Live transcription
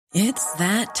It's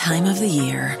that time of the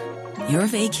year. Your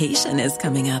vacation is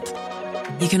coming up.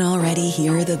 You can already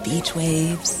hear the beach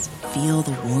waves, feel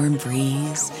the warm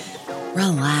breeze,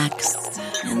 relax,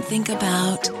 and think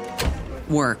about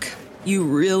work. You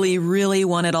really, really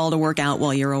want it all to work out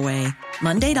while you're away.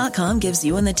 Monday.com gives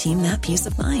you and the team that peace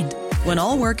of mind. When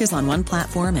all work is on one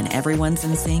platform and everyone's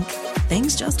in sync,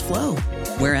 things just flow.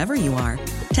 Wherever you are,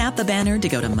 tap the banner to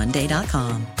go to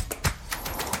Monday.com.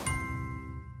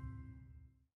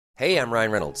 Hey, I'm Ryan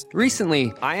Reynolds.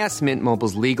 Recently, I asked Mint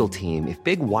Mobile's legal team if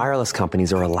big wireless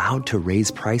companies are allowed to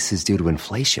raise prices due to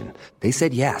inflation. They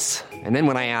said yes. And then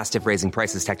when I asked if raising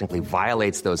prices technically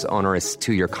violates those onerous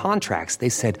two-year contracts, they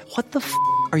said, what the f***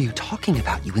 are you talking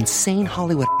about, you insane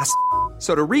Hollywood ass f-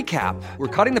 So to recap, we're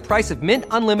cutting the price of Mint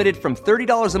Unlimited from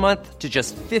 $30 a month to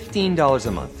just $15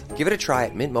 a month. Give it a try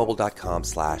at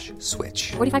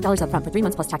mintmobile.com/switch. $45 up front for 3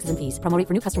 months plus taxes and fees. Promo rate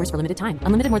for new customers for limited time.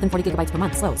 Unlimited more than 40 gigabytes per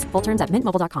month. Slows full terms at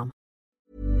mintmobile.com.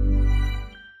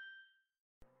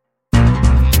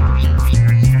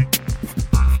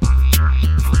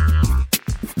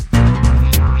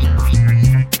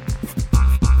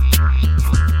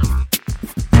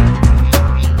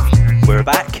 We're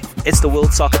back. It's the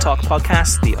World Soccer Talk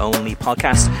podcast, the only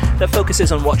podcast that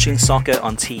focuses on watching soccer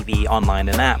on TV, online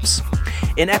and apps.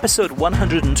 In episode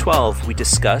 112, we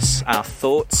discuss our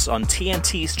thoughts on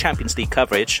TNT's Champions League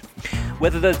coverage,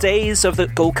 whether the days of the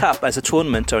Gold Cup as a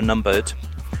tournament are numbered,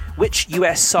 which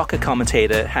US soccer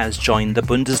commentator has joined the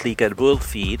Bundesliga World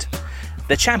Feed,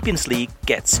 the Champions League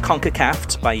gets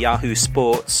CONCACAF'd by Yahoo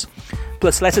Sports,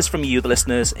 plus letters from you, the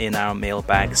listeners, in our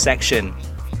mailbag section.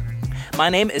 My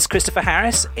name is Christopher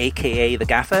Harris, aka The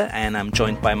Gaffer, and I'm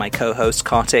joined by my co-host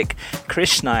Kartik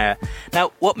Krishnaiyer.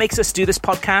 Now, what makes us do this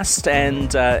podcast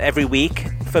and every week?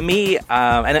 For me,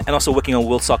 and also working on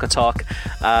World Soccer Talk,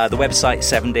 the website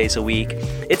 7 days a week,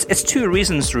 it's two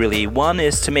reasons really. One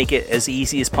is to make it as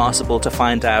easy as possible to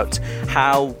find out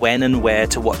how, when and where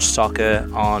to watch soccer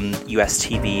on US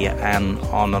TV and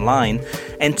online.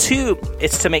 And two,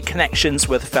 it's to make connections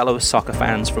with fellow soccer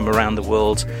fans from around the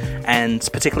world, and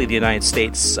particularly the United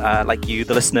States, like you,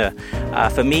 the listener.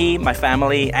 For me, my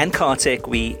family, and Kartik,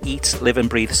 we eat, live and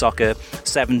breathe soccer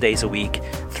 7 days a week,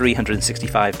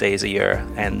 365 days a year,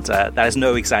 and that is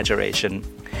no exaggeration.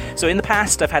 So in the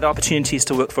past, I've had opportunities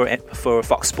to work for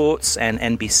Fox Sports and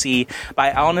NBC,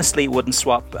 but I honestly wouldn't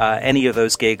swap any of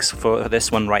those gigs for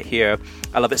this one right here.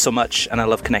 I love it so much, and I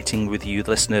love connecting with you,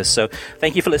 the listeners. So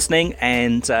thank you for listening,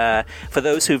 and for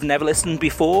those who've never listened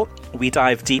before, we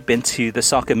dive deep into the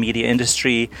soccer media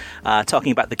industry,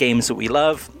 talking about the games that we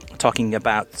love, talking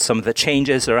about some of the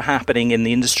changes that are happening in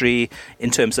the industry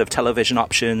in terms of television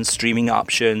options, streaming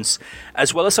options,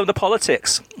 as well as some of the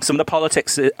politics. Some of the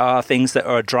politics are things that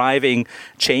are driving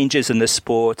changes in the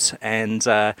sport, and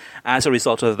as a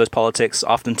result of those politics,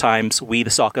 oftentimes we,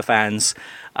 the soccer fans,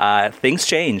 things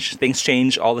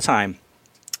change all the time.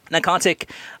 Now, Kartik,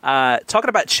 talking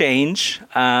about change,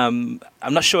 I'm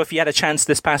not sure if you had a chance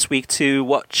this past week to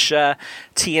watch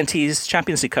TNT's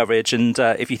Champions League coverage, and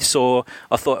if you saw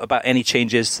or thought about any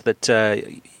changes that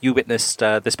you witnessed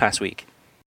this past week.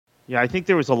 Yeah, I think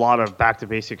there was a lot of back to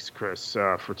basics, Chris,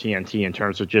 for TNT in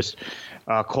terms of just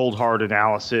cold hard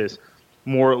analysis.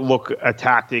 More look at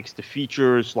tactics, the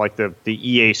features, like the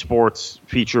EA Sports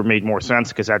feature made more sense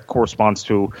because that corresponds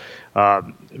to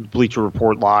Bleacher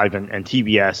Report Live and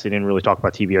TBS. They didn't really talk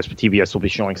about TBS, but TBS will be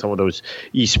showing some of those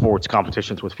esports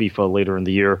competitions with FIFA later in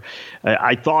the year.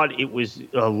 I thought it was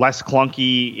less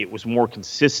clunky. It was more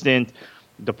consistent.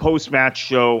 The post-match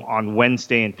show on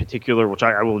Wednesday in particular, which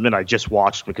I will admit I just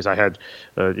watched because I had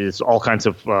it's all kinds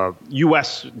of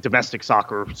U.S. domestic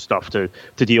soccer stuff to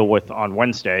deal with on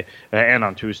Wednesday and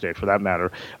on Tuesday for that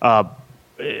matter. I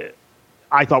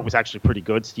thought was actually pretty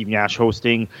good. Steve Nash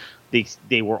hosting.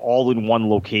 They were all in one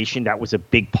location. That was a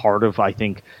big part of, I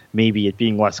think, maybe it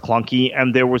being less clunky.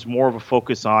 And there was more of a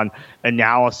focus on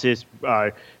analysis,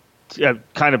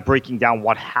 kind of breaking down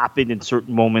what happened in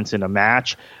certain moments in a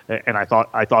match, and I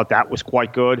thought that was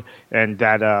quite good, and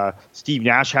that Steve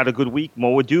Nash had a good week.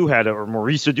 Maurice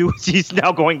Adu, he's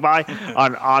now going by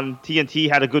on TNT,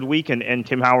 had a good week, and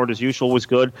Tim Howard as usual was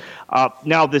good.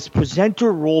 Now this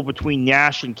presenter role between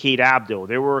Nash and Kate Abdo,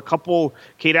 there were a couple.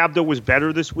 Kate Abdo was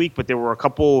better this week, but there were a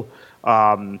couple.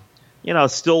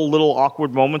 Still a little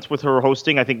awkward moments with her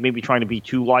hosting. I think maybe trying to be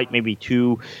too light, maybe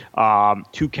too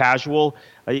casual.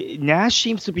 Nash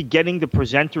seems to be getting the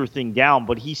presenter thing down,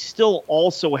 but he still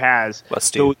also has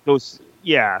those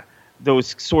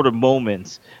sort of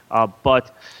moments.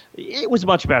 But it was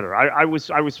much better. I was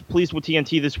pleased with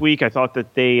TNT this week. I thought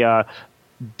that they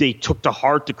they took to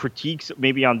heart the critiques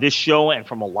maybe on this show and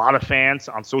from a lot of fans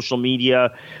on social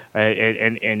media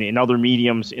and in other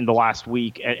mediums in the last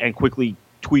week, and quickly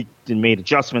tweaked and made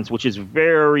adjustments, which is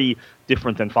very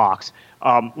different than Fox.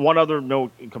 One other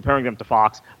note, comparing them to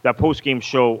Fox, that post-game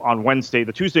show on Wednesday,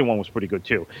 the Tuesday one was pretty good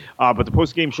too, but the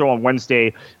post-game show on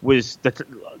Wednesday was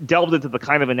delved into the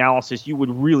kind of analysis you would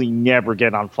really never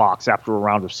get on Fox after a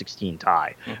round of 16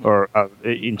 tie, or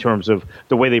in terms of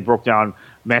the way they broke down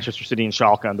Manchester City and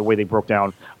Schalke and the way they broke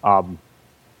down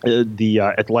the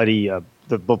Atleti,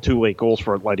 the two late goals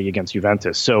for Atleti against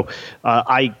Juventus. So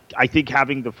I think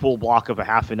having the full block of a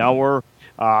half an hour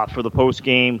for the post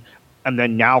game, and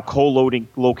then now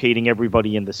locating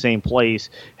everybody in the same place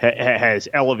has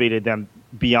elevated them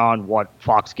beyond what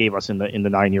Fox gave us in the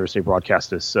 9 years they broadcast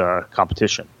this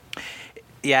competition.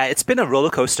 Yeah, it's been a roller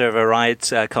coaster of a ride,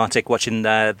 Kartik, watching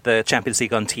the Champions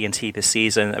League on TNT this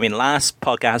season. I mean, last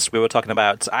podcast we were talking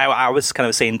about, I was kind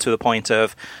of saying to the point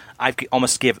of I've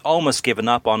almost given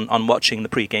up on watching the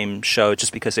pregame show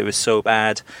just because it was so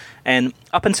bad. And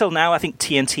up until now, I think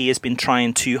TNT has been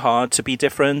trying too hard to be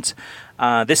different.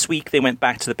 This week, they went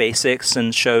back to the basics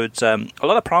and showed a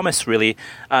lot of promise, really,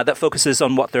 that focuses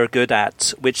on what they're good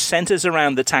at, which centers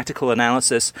around the tactical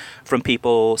analysis from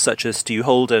people such as Stu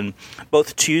Holden.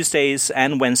 Both Tuesdays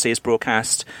and Wednesdays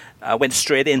broadcast went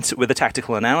straight into with the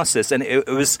tactical analysis, and it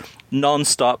was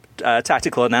non-stop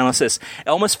tactical analysis. It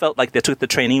almost felt like they took the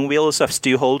training wheels off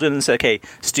Stu Holden and said, okay,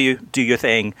 Stu, do your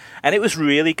thing. And it was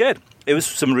really good. It was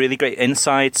some really great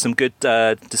insights, some good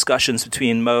discussions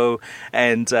between Mo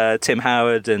and Tim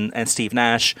Howard and Steve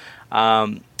Nash.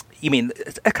 You mean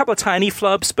a couple of tiny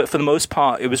flubs, but for the most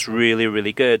part, it was really,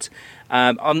 really good.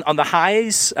 On the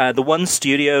highs, the One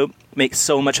Studio makes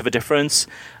so much of a difference.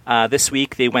 This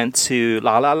week, they went to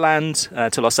La La Land,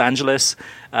 to Los Angeles,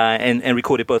 and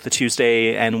recorded both the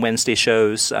Tuesday and Wednesday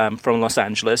shows from Los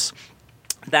Angeles.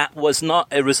 That was not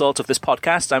a result of this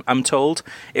podcast, I'm told.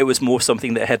 It was more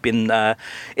something that had been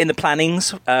in the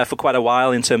plannings for quite a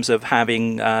while in terms of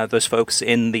having those folks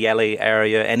in the LA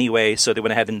area anyway, so they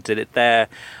went ahead and did it there.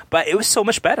 But it was so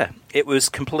much better. It was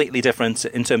completely different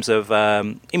in terms of,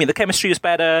 the chemistry was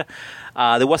better.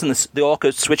 There wasn't the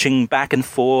awkward switching back and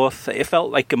forth. It felt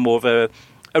like more of a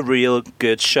real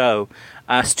good show.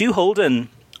 Stu Holden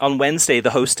on Wednesday,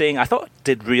 the hosting, I thought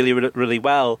did really, really, really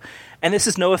well. And this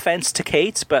is no offense to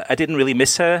Kate, but I didn't really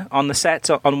miss her on the set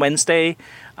on Wednesday.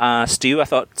 Stu, I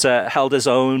thought, held his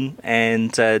own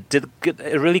and did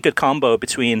a really good combo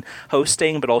between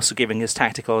hosting but also giving his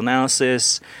tactical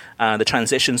analysis. The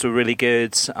transitions were really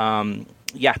good.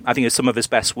 I think some of his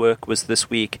best work was this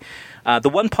week. The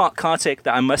one part, Kartik,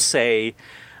 that I must say,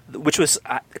 which was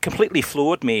completely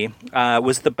floored me,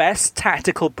 was the best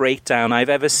tactical breakdown I've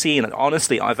ever seen, and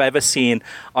honestly, I've ever seen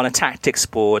on a tactics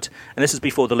board. And this was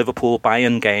before the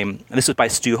Liverpool-Bayern game. And this was by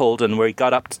Stu Holden, where he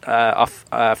got up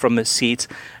from the seat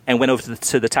and went over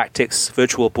to the tactics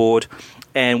virtual board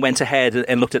and went ahead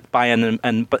and looked at Bayern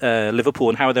and Liverpool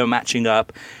and how they were matching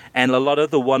up, and a lot of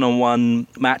the one-on-one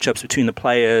matchups between the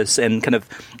players and kind of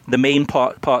the main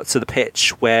parts of the pitch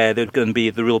where there were going to be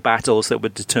the real battles that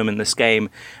would determine this game.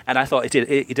 And I thought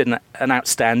he did an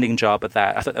outstanding job at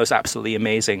that. I thought that was absolutely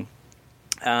amazing.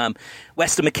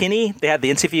 Weston McKennie, they had the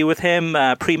interview with him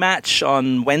pre-match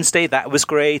on Wednesday. That was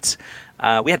great.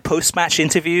 We had post-match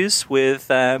interviews with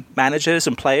managers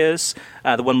and players.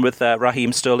 The one with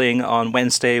Raheem Sterling on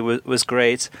Wednesday was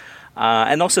great.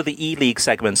 And also the E-League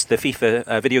segments, the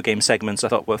FIFA video game segments, I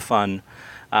thought were fun.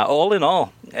 All in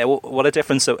all, what a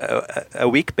difference a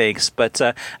week makes. But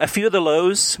a few of the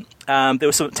lows, there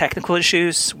were some technical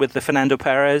issues with the Fernando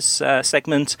Perez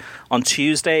segment on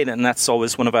Tuesday, and that's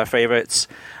always one of our favorites.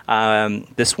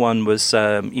 This one was,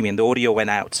 the audio went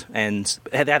out, and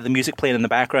they had the music playing in the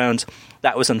background.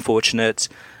 That was unfortunate.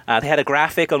 They had a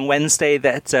graphic on Wednesday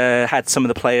that had some of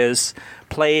the players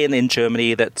playing in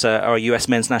Germany that are US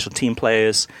men's national team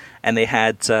players, and they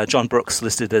had John Brooks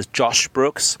listed as Josh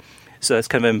Brooks. So that's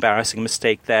kind of an embarrassing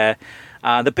mistake there.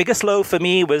 The biggest low for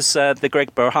me was the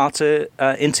Greg Berhalter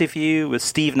interview with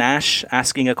Steve Nash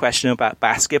asking a question about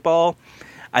basketball.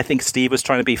 I think Steve was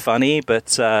trying to be funny,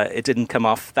 but it didn't come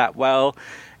off that well.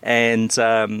 And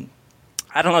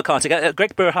I don't know, Kartik.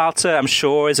 Greg Berhalter, I'm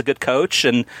sure, is a good coach,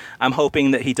 and I'm hoping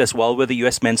that he does well with the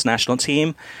U.S. men's national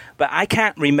team. But I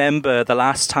can't remember the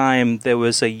last time there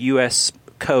was a U.S.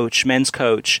 coach, men's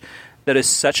coach, that is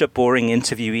such a boring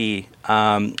interviewee.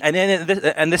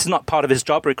 And this is not part of his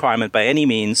job requirement by any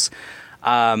means.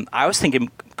 I was thinking,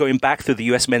 going back through the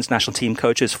U.S. men's national team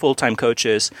coaches, full-time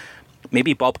coaches,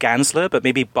 maybe Bob Gansler, but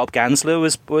maybe Bob Gansler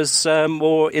was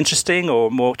more interesting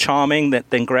or more charming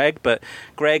than Greg. But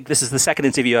Greg, this is the second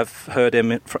interview I've heard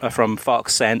him from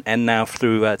Fox and now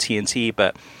through TNT,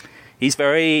 but he's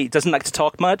doesn't like to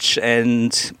talk much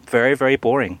and very, very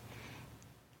boring.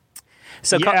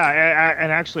 So and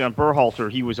actually on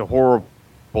Berhalter, he was a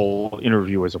horrible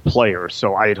interview as a player.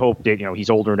 So I had hoped that, he's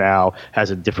older now,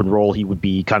 has a different role. He would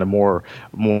be kind of more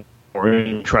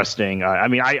interesting.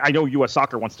 I know U.S.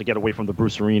 Soccer wants to get away from the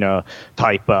Bruce Arena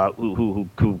type who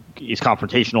is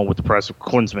confrontational with the press.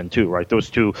 Klinsmann too, right?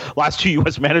 Those last two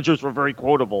U.S. managers were very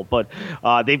quotable, but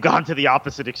they've gone to the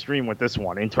opposite extreme with this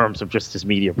one in terms of just his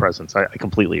media presence. I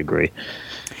completely agree.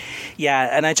 Yeah,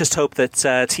 and I just hope that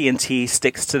TNT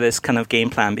sticks to this kind of game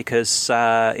plan because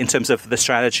in terms of the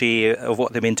strategy of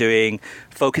what they've been doing,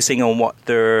 focusing on what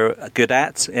they're good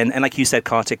at, and like you said,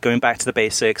 Kartik, going back to the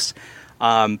basics,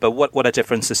 but what a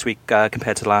difference this week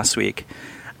compared to last week.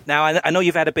 Now, I know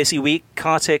you've had a busy week,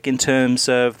 Kartik, in terms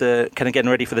of the kind of getting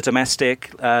ready for the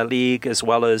domestic league, as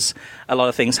well as a lot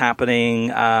of things happening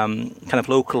kind of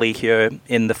locally here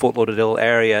in the Fort Lauderdale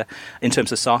area in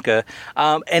terms of soccer.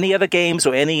 Any other games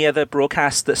or any other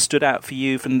broadcasts that stood out for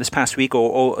you from this past week,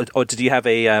 or did you have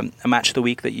a match of the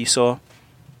week that you saw?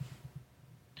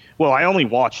 Well, I only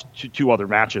watched two other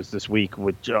matches this week,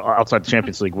 which outside the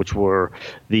Champions League, which were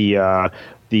the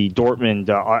Dortmund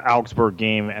Augsburg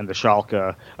game and the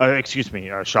Schalke.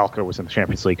 Schalke was in the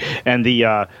Champions League, and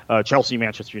the Chelsea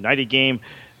Manchester United game.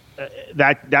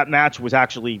 That match was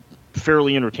actually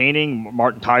fairly entertaining.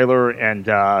 Martin Tyler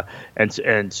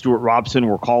and Stuart Robson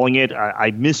were calling it.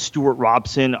 I miss Stuart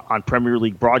Robson on Premier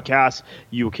League broadcasts.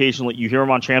 You hear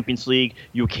him on Champions League.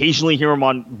 You occasionally hear him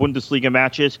on Bundesliga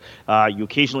matches. You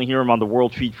occasionally hear him on the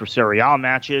World Feed for Serie A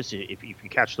matches. If you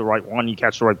catch the right one, you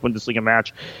catch the right Bundesliga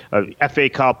match. FA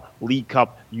Cup, League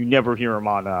Cup, you never hear him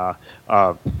on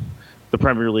the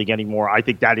Premier League anymore. I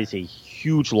think that is a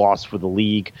huge loss for the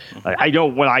league. I know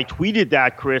when I tweeted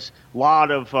that, Chris, a lot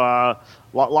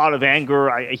of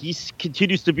anger. He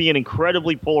continues to be an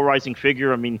incredibly polarizing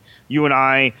figure. I mean, you and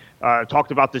I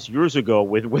talked about this years ago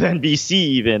with NBC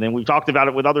even, and we talked about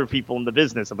it with other people in the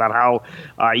business about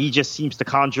how he just seems to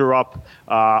conjure up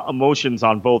emotions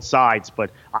on both sides.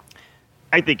 But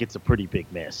I think it's a pretty big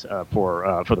miss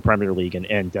for the Premier League,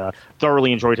 and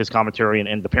thoroughly enjoyed his commentary,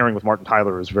 and the pairing with Martin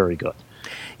Tyler is very good.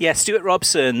 Yeah, Stuart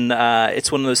Robson,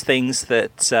 it's one of those things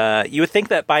that you would think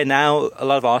that by now a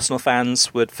lot of Arsenal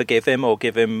fans would forgive him or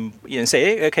give him,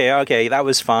 say, hey, okay, that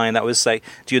was fine. That was like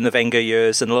during the Wenger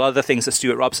years, and a lot of the things that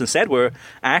Stuart Robson said were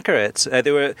accurate.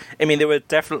 There were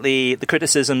definitely the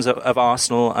criticisms of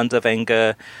Arsenal under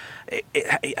Wenger.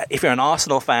 If you're an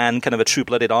Arsenal fan, kind of a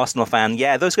true-blooded Arsenal fan,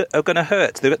 yeah, those are going to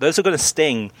hurt. Those are going to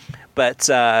sting. But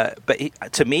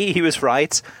to me, he was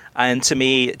right. And to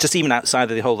me, just even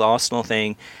outside of the whole Arsenal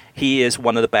thing, he is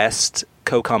one of the best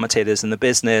co-commentators in the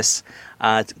business.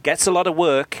 Gets a lot of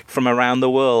work from around the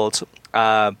world,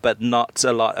 but not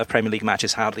a lot of Premier League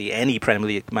matches, hardly any Premier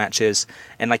League matches.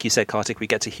 And like you said, Kartik, we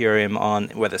get to hear him on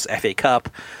whether it's FA Cup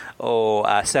or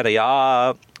Serie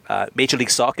A, Major League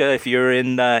Soccer. If you're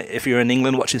in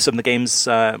England watching some of the games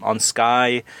on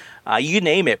Sky, you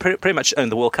name it. Pretty much,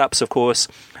 and the World Cups, of course.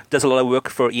 Does a lot of work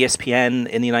for ESPN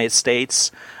in the United States.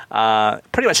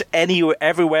 Pretty much anywhere,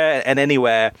 everywhere, and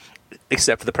anywhere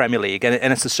except for the Premier League, and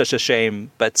it's such a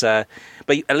shame. But at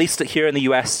least here in the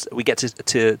US, we get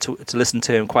to listen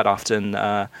to him quite often.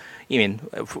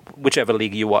 Whichever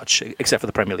league you watch, except for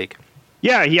the Premier League.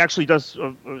 Yeah, he actually does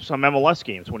some MLS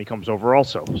games when he comes over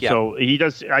also. Yeah. So he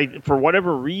does, for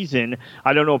whatever reason,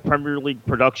 I don't know if Premier League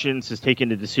Productions has taken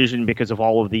the decision because of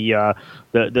all of the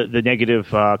negative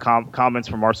comments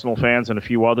from Arsenal fans and a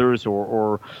few others,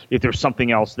 or if there's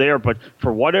something else there. But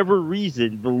for whatever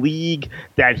reason, the league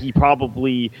that he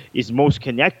probably is most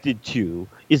connected to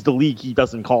is the league he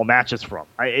doesn't call matches from.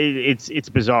 It's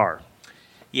bizarre.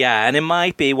 Yeah, and it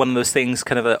might be one of those things,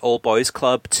 kind of an old boys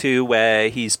club too, where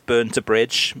he's burnt a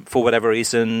bridge for whatever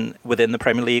reason within the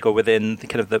Premier League or within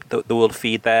kind of the world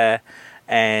feed there,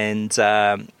 and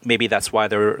maybe that's why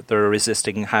they're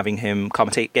resisting having him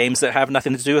commentate games that have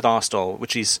nothing to do with Arsenal,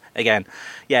 which is, again,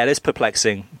 yeah, it is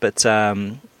perplexing, but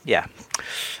yeah.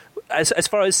 As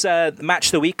far as match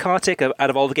of the week, Kartik, out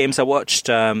of all the games I watched,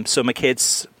 so my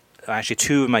kids. Actually,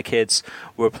 two of my kids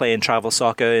were playing travel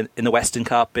soccer in the Western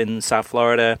Cup in South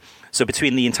Florida. So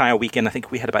between the entire weekend, I think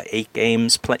we had about 8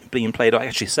 games being played, or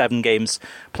actually 7 games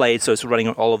played, so it's running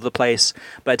all over the place.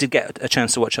 But I did get a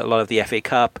chance to watch a lot of the FA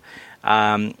Cup.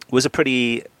 It was a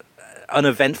pretty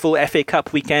uneventful FA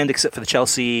Cup weekend, except for the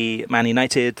Chelsea-Man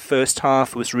United first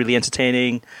half. It was really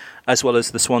entertaining. as well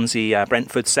as the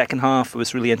Swansea-Brentford second half. It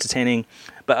was really entertaining.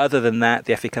 But other than that,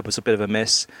 the FA Cup was a bit of a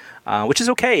miss, which is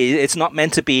okay. It's not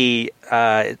meant to be...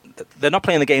 they're not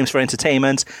playing the games for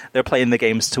entertainment. They're playing the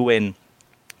games to win.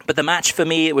 But the match for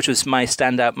me, which was my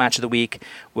standout match of the week,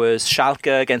 was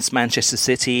Schalke against Manchester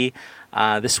City.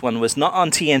 This one was not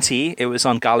on TNT. It was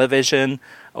on Galavision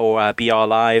or BR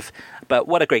Live. But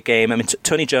what a great game. I mean,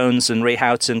 Tony Jones and Ray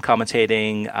Houghton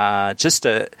commentating.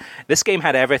 This game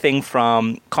had everything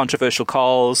from controversial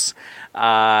calls,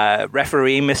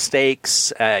 referee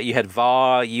mistakes. You had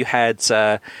VAR. You had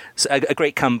a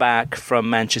great comeback from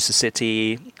Manchester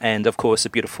City. And, of course, a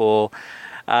beautiful...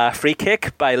 free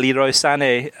kick by Leroy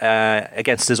Sané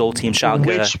against his old team Schalke.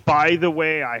 Which, by the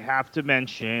way, I have to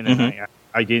mention, and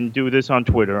I didn't do this on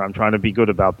Twitter. I'm trying to be good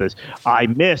about this. I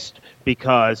missed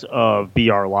because of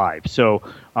BR Live. So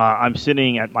I'm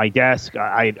sitting at my desk.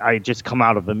 I just come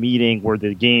out of a meeting where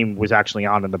the game was actually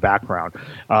on in the background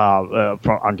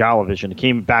on Galavision. It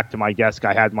came back to my desk.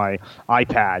 I had my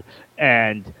iPad,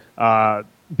 and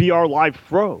BR Live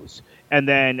froze. And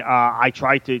then I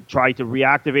tried to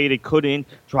reactivate it, couldn't.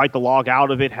 Tried to log out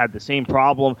of it, had the same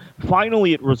problem.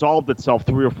 Finally, it resolved itself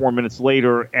 3 or 4 minutes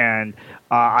later, and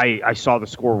I saw the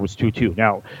score was 2-2.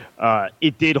 Now,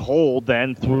 it did hold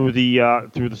then through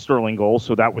the Sterling goal,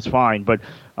 so that was fine. But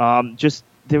just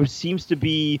there seems to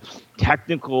be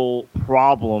technical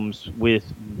problems with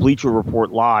Bleacher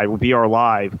Report Live, with BR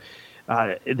Live,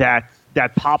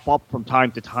 that pop up from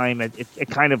time to time at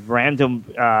kind of random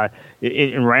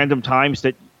in random times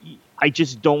that I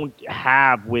just don't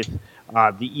have with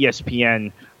the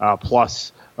ESPN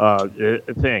Plus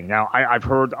thing. Now, I've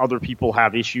heard other people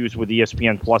have issues with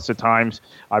ESPN Plus at times.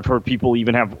 I've heard people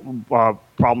even have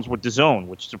problems with DAZN,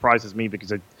 which surprises me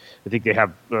because I think they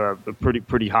have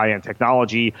pretty high-end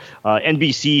technology.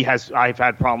 NBC I've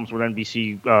had problems with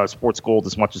NBC Sports Gold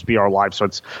as much as BR Live, so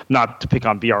it's not to pick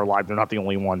on BR Live. They're not the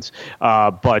only ones.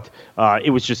 But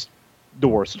it was just the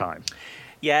worst time.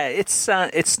 Yeah,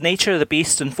 it's nature of the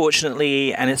beast,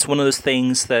 unfortunately, and it's one of those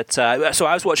things that... so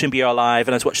I was watching BR Live,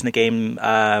 and I was watching the game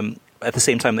at the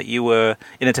same time that you were,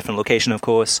 in a different location, of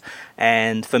course,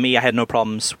 and for me, I had no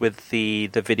problems with the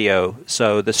video,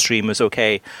 so the stream was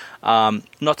okay.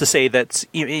 Not to say that...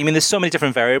 I mean, there's so many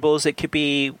different variables it could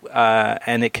be,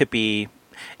 and it could be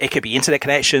internet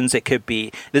connections, it could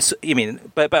be... this. I mean,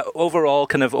 but overall,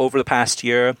 kind of over the past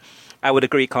year... I would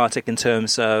agree, Kartik, in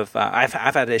terms of I've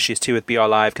had issues too with BR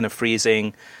Live kind of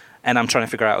freezing, and I'm trying to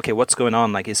figure out, okay, what's going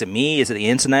on? Like, is it me? Is it the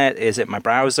internet? Is it my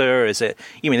browser? Is it?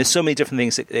 There's so many different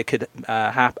things that could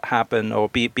happen or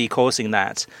be causing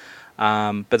that.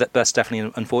 But that's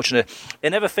definitely unfortunate.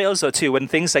 It never fails, though, too. When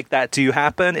things like that do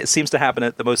happen, it seems to happen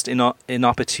at the most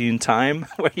inopportune time,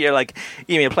 where you're like,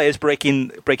 a player's breaking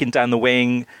down the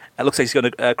wing. It looks like he's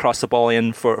going to cross the ball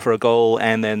in for a goal,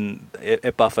 and then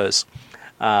it buffers.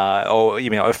 Or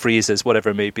it freezes,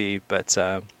 whatever it may be. But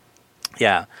I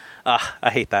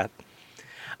hate that.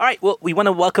 All right, well, we want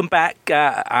to welcome back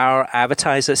our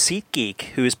advertiser, SeatGeek,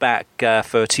 who is back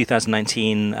for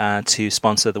 2019 to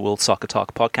sponsor the World Soccer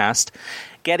Talk podcast.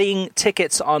 Getting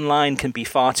tickets online can be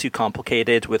far too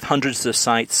complicated with hundreds of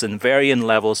sites and varying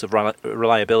levels of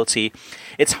reliability.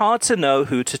 It's hard to know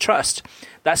who to trust.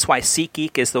 That's why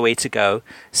SeatGeek is the way to go.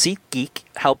 SeatGeek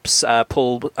helps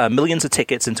pull millions of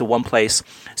tickets into one place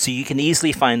so you can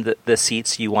easily find the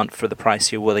seats you want for the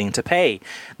price you're willing to pay.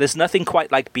 There's nothing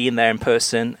quite like being there in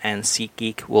person, and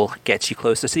SeatGeek will get you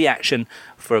closer to the action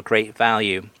for a great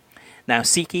value. Now,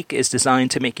 SeatGeek is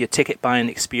designed to make your ticket buying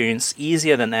experience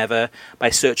easier than ever by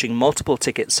searching multiple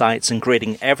ticket sites and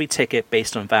grading every ticket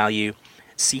based on value.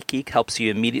 SeatGeek helps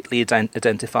you immediately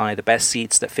identify the best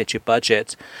seats that fit your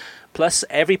budget. Plus,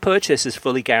 every purchase is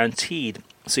fully guaranteed,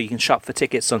 so you can shop for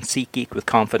tickets on SeatGeek with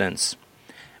confidence.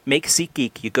 Make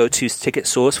SeatGeek your go-to ticket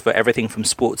source for everything from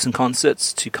sports and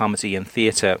concerts to comedy and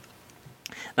theatre.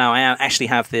 Now, I actually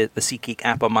have the SeatGeek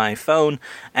app on my phone,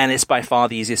 and it's by far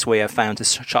the easiest way I've found to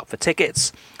shop for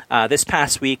tickets. This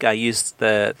past week, I used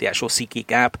the actual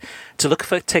SeatGeek app to look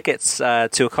for tickets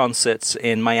to a concert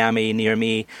in Miami near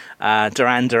me.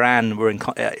 Duran Duran were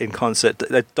in concert.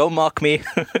 Don't mock me.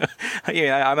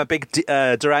 I'm a big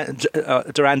Duran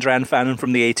Duran fan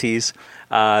from the 80s.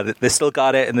 They still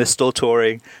got it, and they're still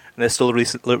touring. And they're still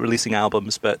releasing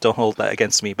albums, but don't hold that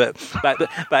against me. But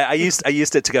I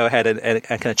used it to go ahead and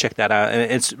kind of check that out. And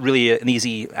it's really an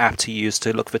easy app to use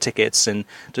to look for tickets and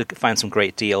to find some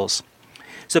great deals.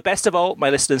 So best of all, my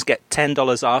listeners get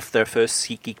 $10 off their first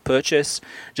SeatGeek purchase.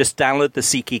 Just download the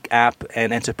SeatGeek app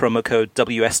and enter promo code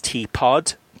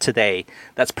WSTPod today.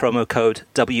 That's promo code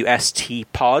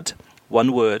WSTPod,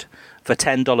 one word, for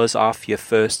 $10 off your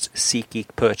first SeatGeek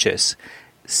purchase.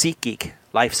 SeatGeek,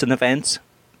 life's an event.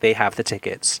 They have the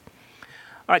tickets.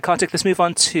 All right, Kartik, let's move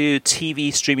on to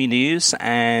TV streaming news,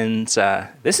 and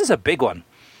this is a big one.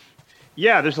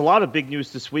 Yeah, there's a lot of big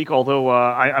news this week, although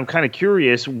I'm kind of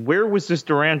curious, where was this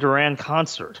Duran Duran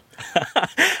concert?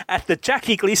 At the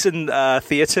Jackie Gleason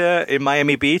Theater in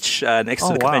Miami Beach, next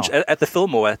to the convention, at the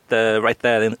Fillmore, right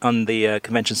there on the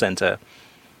convention center.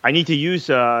 I need to use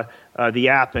the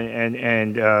app,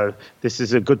 and this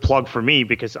is a good plug for me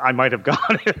because I might have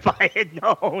gone if I had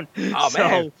known. Oh,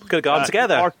 man. Could have gone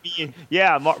together.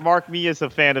 Mark me as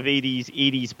a fan of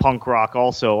 80s punk rock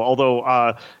also, although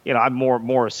I'm more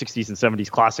a 60s and 70s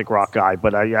classic rock guy,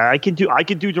 but I can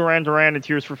do Duran Duran and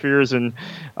Tears for Fears and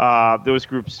those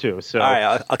groups too. So all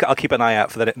right, I'll keep an eye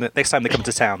out for the next time they come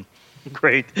to town.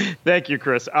 Great. Thank you,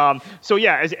 Chris. So,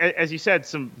 as you said,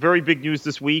 some very big news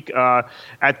this week.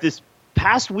 At this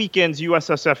past weekend's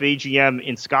USSF AGM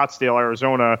in Scottsdale,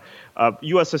 Arizona,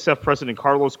 USSF President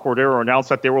Carlos Cordero announced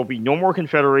that there will be no more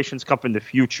Confederations Cup in the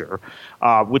future,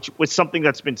 which was something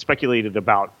that's been speculated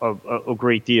about a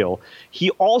great deal. He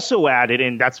also added,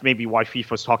 and that's maybe why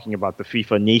FIFA's talking about the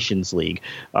FIFA Nations League,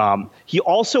 he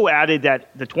also added that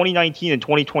the 2019 and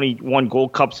 2021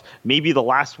 Gold Cups may be the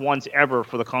last ones ever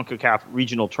for the CONCACAF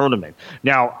regional tournament.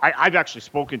 Now, I've actually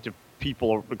spoken to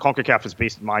people. CONCACAF is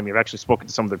based in Miami. I've actually spoken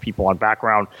to some of the people on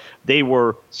background. They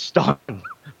were stunned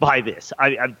by this.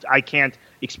 I can't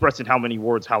express in how many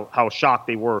words how shocked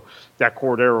they were that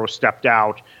Cordero stepped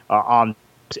out on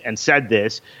and said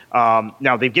this.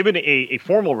 Now, they've given a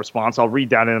formal response. I'll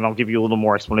read that and I'll give you a little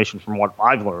more explanation from what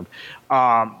I've learned.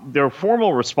 Their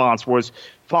formal response was,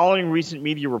 following recent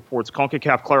media reports,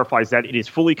 CONCACAF clarifies that it is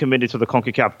fully committed to the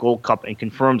CONCACAF Gold Cup and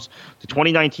confirms the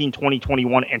 2019,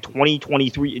 2021, and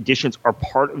 2023 editions are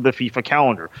part of the FIFA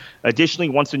calendar. Additionally,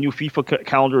 once the new FIFA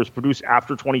calendar is produced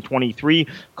after 2023,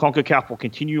 CONCACAF will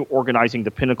continue organizing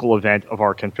the pinnacle event of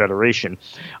our confederation.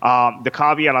 The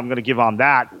caveat I'm going to give on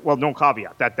that, well, no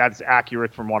caveat, that's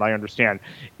accurate from what I understand,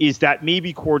 is that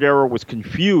maybe Cordero was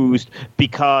confused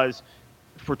because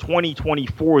for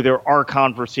 2024, there are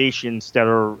conversations that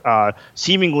are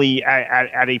seemingly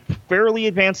at a fairly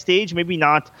advanced stage, maybe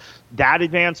not that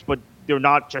advanced, but they're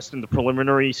not just in the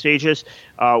preliminary stages,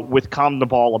 with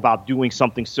CONMEBOL about doing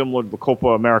something similar to the Copa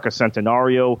America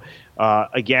Centenario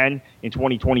again in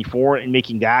 2024 and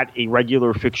making that a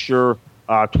regular fixture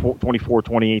 24,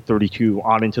 28, 32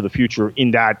 on into the future in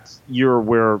that year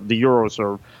where the Euros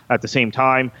are at the same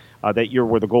time. That year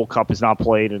where the Gold Cup is not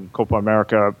played and Copa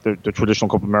America, the traditional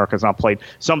Copa America is not played.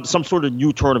 Some sort of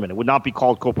new tournament. It would not be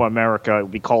called Copa America.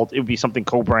 It would be something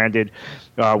co-branded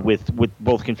with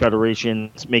both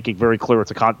confederations, making very clear it's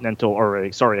a continental or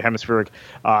a hemispheric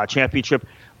championship.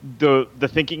 The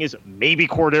thinking is maybe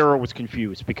Cordero was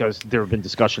confused because there have been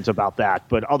discussions about that,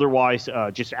 but otherwise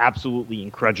just absolutely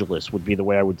incredulous would be the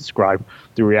way I would describe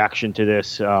the reaction to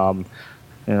this.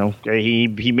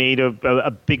 He made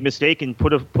a big mistake and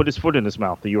put his foot in his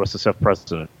mouth, the USSF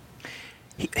president.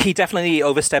 He definitely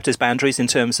overstepped his boundaries in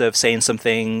terms of saying some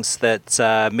things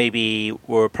that maybe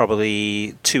were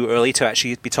probably too early to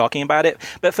actually be talking about it.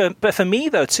 But for me,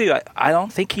 though, too, I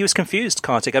don't think he was confused,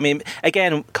 Kartik. I mean,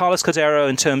 again, Carlos Cordero,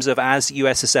 in terms of as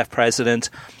USSF president,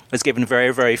 has given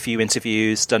very, very few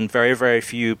interviews, done very, very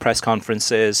few press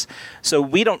conferences. So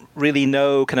we don't really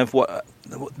know kind of what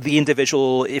the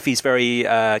individual, if he's very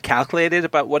calculated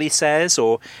about what he says,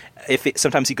 or if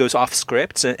sometimes he goes off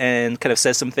script and kind of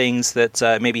says some things that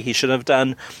maybe he shouldn't have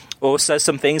done, or says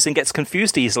some things and gets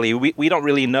confused easily. We don't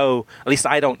really know, at least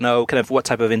I don't know, kind of what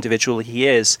type of individual he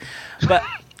is. But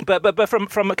from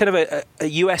kind of a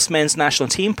U.S. men's national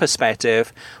team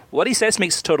perspective, what he says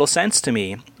makes total sense to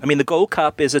me. I mean, the Gold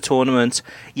Cup is a tournament.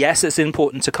 Yes, it's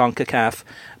important to CONCACAF,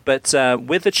 but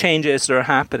with the changes that are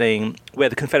happening, where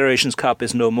the Confederations Cup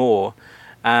is no more,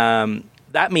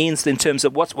 that means in terms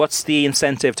of what's the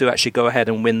incentive to actually go ahead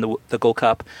and win the Gold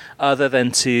Cup, other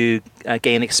than to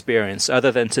gain experience,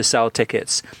 other than to sell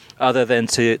tickets, other than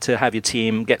to have your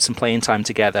team get some playing time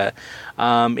together.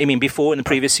 I mean, before in the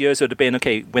previous years, it would have been,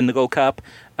 okay, win the Gold Cup,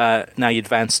 now you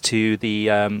advance to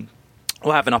the...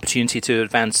 We'll have an opportunity to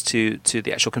advance to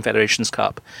the actual Confederations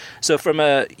Cup. So from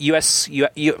a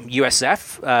USSF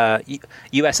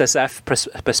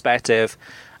perspective,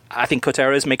 I think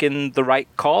Cordero is making the right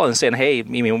call and saying, hey, I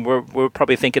mean, we're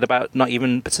probably thinking about not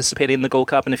even participating in the Gold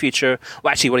Cup in the future. Well,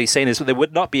 actually, what he's saying is there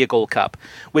would not be a Gold Cup,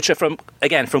 which are from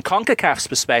CONCACAF's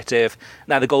perspective,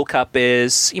 now the Gold Cup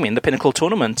is, the pinnacle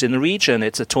tournament in the region.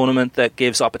 It's a tournament that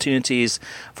gives opportunities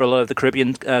for a lot of the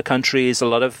Caribbean countries, a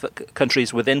lot of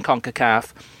countries within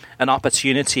CONCACAF, an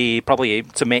opportunity probably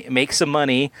to make some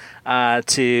money.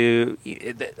 For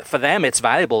them, it's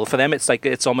valuable. For them,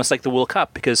 it's almost like the World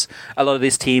Cup, because a lot of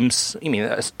these teams,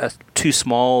 are too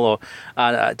small or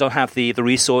don't have the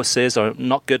resources or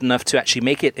not good enough to actually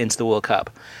make it into the World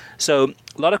Cup. So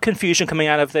a lot of confusion coming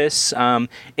out of this.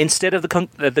 Instead of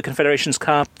the Confederations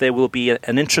Cup, there will be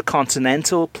an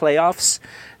intercontinental playoffs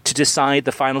to decide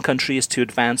the final countries to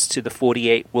advance to the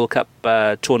 48 World Cup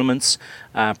tournaments,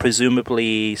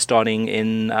 presumably starting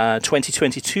in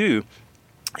 2022,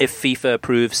 if FIFA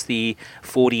approves the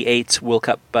 48 World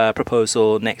Cup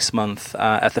proposal next month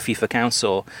at the FIFA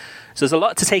Council. So there's a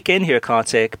lot to take in here,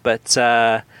 Kartik, but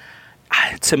to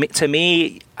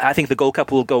me, I think the Gold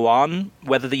Cup will go on,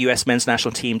 whether the US men's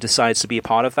national team decides to be a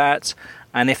part of that.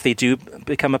 And if they do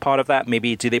become a part of that,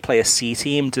 maybe do they play a C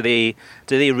team? Do they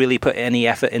really put any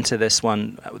effort into this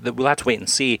one? We'll have to wait and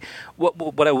see.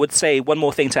 What I would say, one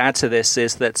more thing to add to this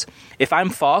is that if I'm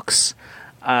Fox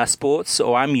Sports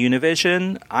or I'm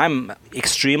Univision, I'm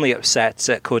extremely upset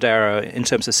at Cordero in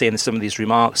terms of saying some of these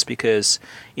remarks, because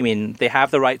they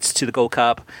have the rights to the Gold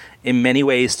Cup. In many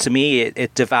ways, to me,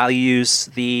 it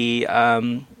devalues the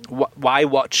why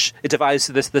watch. It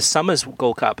devalues the summer's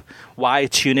Gold Cup. Why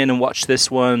tune in and watch this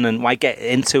one, and why get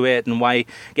into it, and why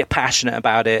get passionate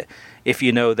about it if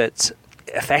you know that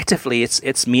effectively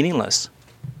it's meaningless.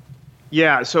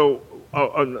 Yeah. So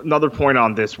another point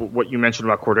on this, what you mentioned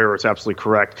about Cordero is absolutely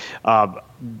correct.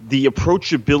 The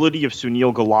approachability of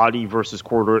Sunil Gulati versus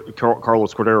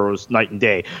Carlos Cordero is night and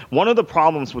day. One of the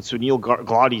problems with Sunil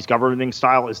Gulati's governing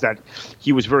style is that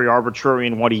he was very arbitrary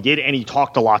in what he did, and he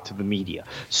talked a lot to the media.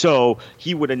 So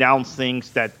he would announce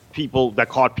things that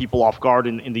caught people off guard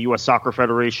in the U.S. Soccer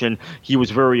Federation. He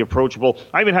was very approachable.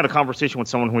 I even had a conversation with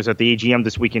someone who was at the AGM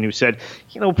this weekend who said,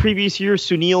 previous years,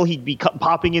 Sunil, he'd be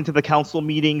popping into the council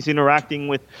meetings, interacting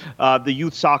with the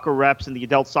youth soccer reps and the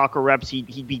adult soccer reps.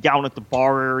 He'd be down at the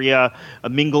bar area,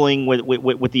 mingling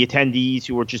with the attendees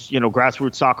who were just,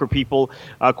 grassroots soccer people.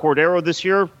 Cordero this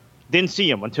year, didn't see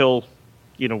him until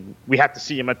we had to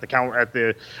see him at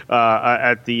the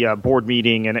board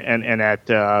meeting and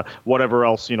at whatever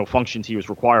else functions he was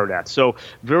required at. So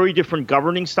very different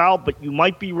governing style, but you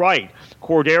might be right.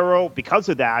 Cordero, because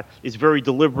of that, is very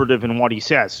deliberative in what he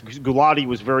says. Gulati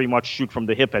was very much shoot from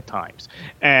the hip at times,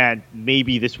 and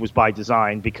maybe this was by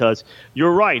design, because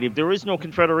you're right. If there is no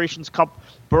Confederations Cup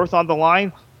berth on the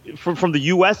line, from the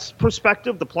U.S.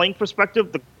 perspective, the playing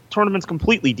perspective, the tournament's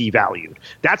completely devalued.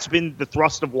 That's been the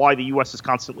thrust of why the U.S. has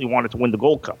constantly wanted to win the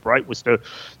Gold Cup, right? Was to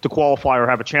qualify or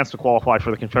have a chance to qualify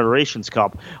for the Confederations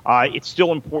Cup. It's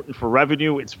still important for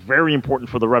revenue. It's very important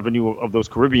for the revenue of those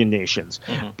Caribbean nations.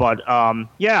 Mm-hmm. But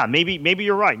maybe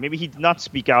you're right. Maybe he did not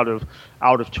speak out of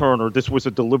turn, or this was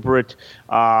a deliberate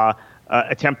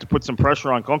attempt to put some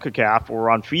pressure on CONCACAF or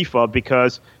on FIFA,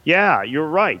 because you're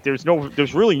right.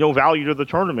 There's really no value to the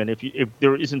tournament if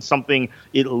there isn't something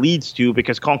it leads to,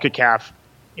 because CONCACAF,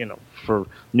 for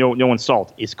no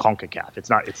insult, is CONCACAF. It's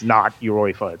not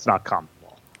UEFA. It's not CONMEBOL.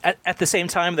 At the same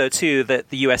time, though, too, that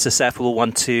the USSF will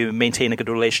want to maintain a good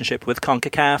relationship with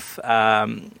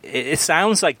CONCACAF. It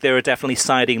sounds like they're definitely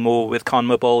siding more with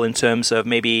CONMEBOL in terms of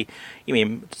maybe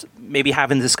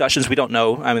having discussions. We don't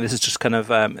know. I mean, this is just kind of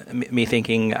me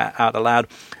thinking out aloud.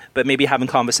 But maybe having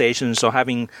conversations or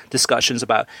having discussions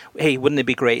about, hey, wouldn't it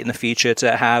be great in the future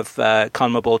to have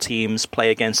CONMEBOL teams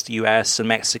play against the US and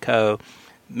Mexico,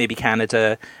 maybe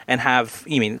Canada, and have,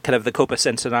 kind of the Copa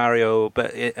Centenario,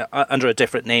 but under a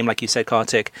different name, like you said,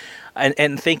 Kartik,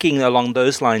 and thinking along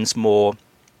those lines more.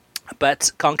 But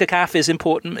CONCACAF is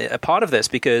important, a part of this,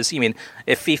 because,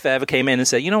 if FIFA ever came in and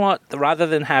said, you know what, rather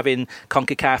than having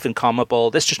CONCACAF and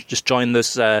CONMEBOL, let's just join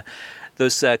those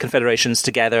confederations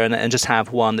together and just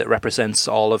have one that represents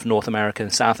all of North America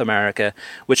and South America,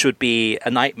 which would be a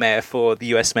nightmare for the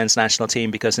U.S. men's national team,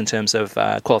 because in terms of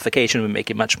qualification, it would make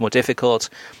it much more difficult,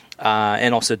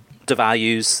 and also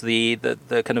devalues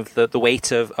the kind of the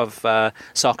weight of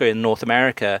soccer in North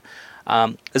America.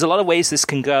 There's a lot of ways this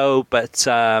can go, but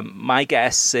my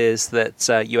guess is that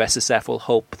USSF will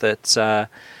hope that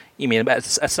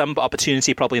at some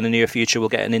opportunity, probably in the near future, we'll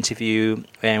get an interview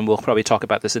and we'll probably talk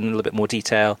about this in a little bit more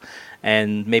detail.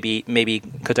 And maybe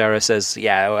Cordero says,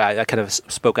 I kind of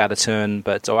spoke out of turn,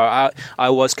 or I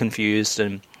was confused,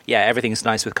 and everything's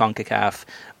nice with CONCACAF,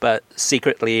 but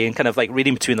secretly, and kind of like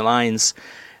reading between the lines,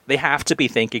 they have to be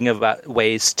thinking about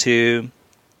ways to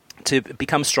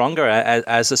become stronger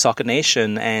as a soccer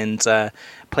nation, and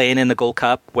playing in the Gold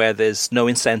Cup where there's no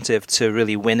incentive to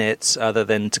really win it other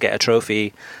than to get a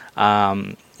trophy.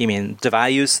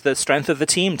 Devalues the strength of the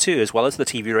team too, as well as the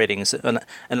TV ratings and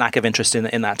lack of interest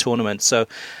in that tournament. So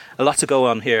a lot to go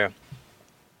on here.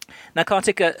 Now,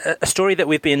 Kartik, a story that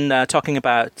we've been talking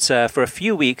about for a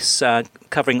few weeks,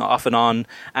 covering off and on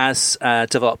as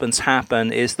developments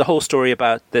happen, is the whole story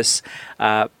about this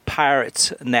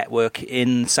pirate network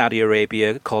in Saudi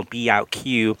Arabia called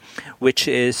BeOutQ, which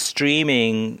is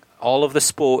streaming all of the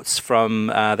sports from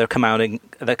that come out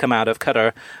of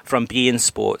Qatar from beIN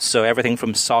Sports. So everything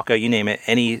from soccer, you name it,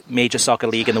 any major soccer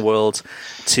league in the world,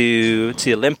 to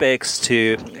the Olympics,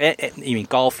 to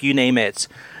golf, you name it.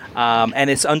 And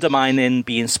it's undermining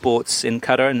beIN Sports in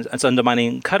Qatar, and it's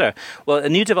undermining Qatar. Well, a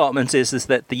new development is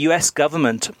that the U.S.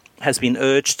 government has been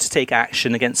urged to take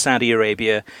action against Saudi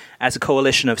Arabia as a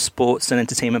coalition of sports and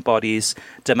entertainment bodies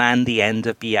demand the end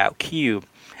of BeOutQ.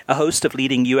 A host of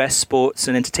leading U.S. sports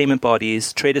and entertainment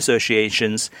bodies, trade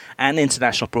associations, and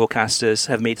international broadcasters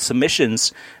have made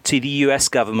submissions to the U.S.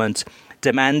 government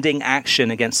demanding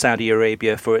action against Saudi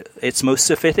Arabia for its most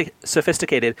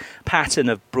sophisticated pattern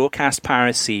of broadcast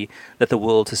piracy that the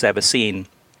world has ever seen.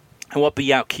 And what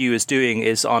BeOutQ is doing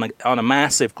is on a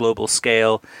massive global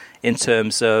scale in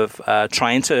terms of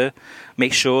trying to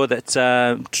make sure that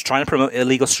trying to promote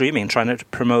illegal streaming, trying to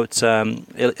promote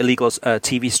illegal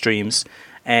TV streams,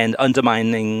 and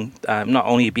undermining not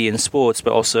only beIN Sports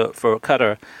but also for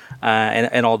Qatar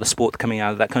and all the sport coming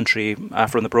out of that country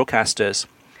from the broadcasters.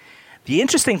 The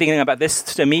interesting thing about this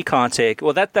to me, Kartik,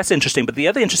 well, that's interesting, but the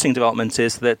other interesting development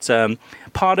is that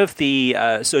part of the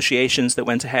associations that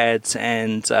went ahead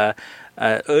and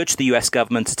urged the U.S.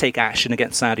 government to take action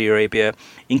against Saudi Arabia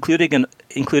included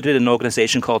an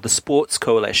organization called the Sports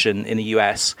Coalition in the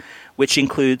U.S., which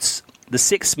includes the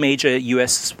 6 major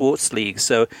U.S. sports leagues,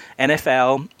 so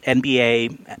NFL,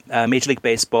 NBA, Major League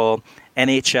Baseball,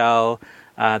 NHL,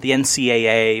 the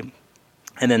NCAA,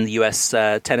 and then the U.S.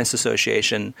 Tennis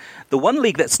Association. The one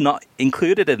league that's not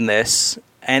included in this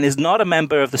and is not a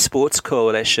member of the Sports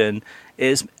Coalition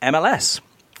is MLS,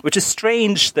 which is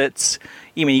strange that,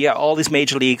 you got all these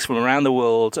major leagues from around the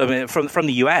world, from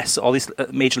the U.S., all these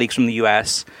major leagues from the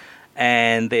U.S.,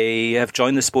 and they have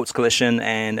joined the Sports Coalition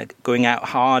and going out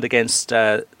hard against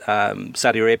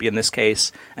Saudi Arabia in this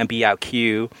case and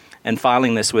BeOutQ and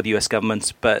filing this with the U.S.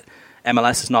 government, but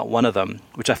MLS is not one of them,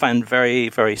 which I find very,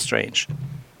 very strange.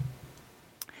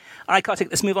 All right, Kartik,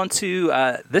 let's move on to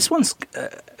this one's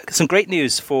some great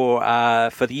news for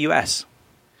the U.S.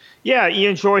 Yeah,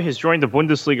 Ian Joy has joined the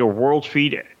Bundesliga World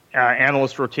Feed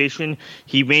analyst rotation.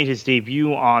 He made his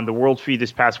debut on the World Feed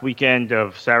this past weekend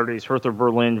of Saturday's Hertha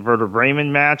Berlin-Werder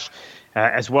Bremen match,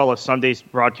 as well as Sunday's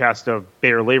broadcast of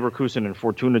Bayer Leverkusen and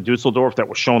Fortuna Dusseldorf that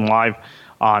was shown live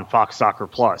on Fox Soccer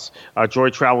Plus.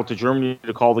 Joy traveled to Germany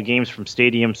to call the games from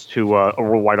stadiums to a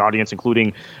worldwide audience,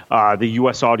 including the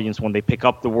U.S. audience when they pick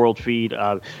up the World Feed.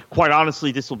 Quite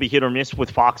honestly, this will be hit or miss with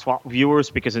Fox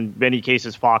viewers because in many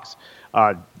cases Fox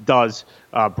does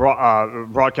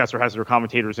broadcast or has their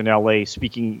commentators in L.A.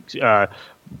 speaking,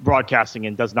 broadcasting,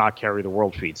 and does not carry the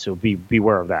World Feed. So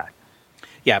beware of that.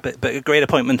 Yeah, but a great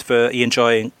appointment for Ian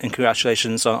Joy, and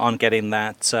congratulations on getting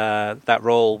that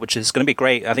role, which is going to be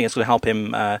great. I think it's going to help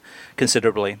him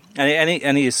considerably,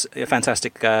 and he's a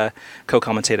fantastic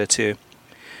co-commentator too.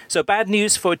 So bad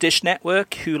news for Dish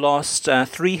Network, who lost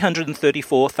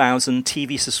 334,000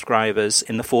 TV subscribers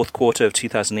in the fourth quarter of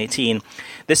 2018.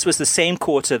 This was the same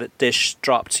quarter that Dish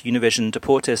dropped Univision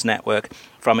Deportes Network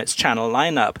from its channel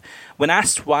lineup. When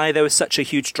asked why there was such a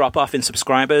huge drop-off in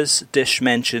subscribers, Dish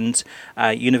mentioned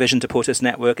Univision Deportes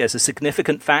Network as a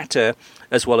significant factor,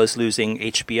 as well as losing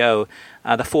HBO.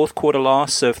 The fourth quarter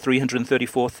loss of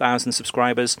 334,000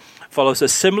 subscribers follows a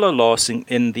similar loss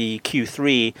in the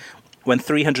Q3, when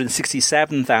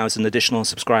 367,000 additional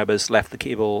subscribers left the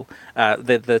cable,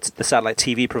 the satellite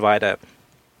TV provider.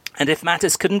 And if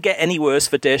matters couldn't get any worse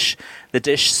for Dish, the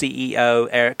Dish CEO,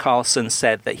 Erik Carlson,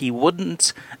 said that he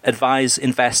wouldn't advise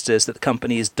investors that the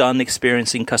company is done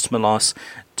experiencing customer loss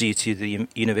due to the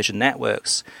Univision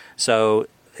networks. So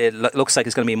it looks like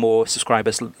there's going to be more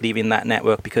subscribers leaving that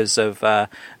network because of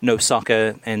no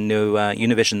soccer and no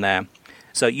Univision there.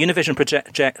 So Univision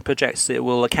projects it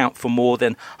will account for more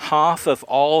than half of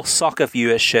all soccer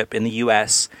viewership in the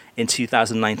US in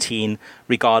 2019,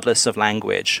 regardless of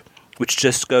language, which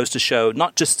just goes to show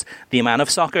not just the amount of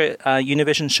soccer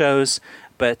Univision shows,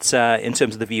 but in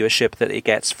terms of the viewership that it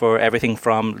gets for everything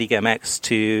from Liga MX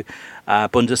to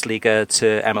Bundesliga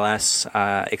to MLS,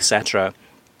 etc.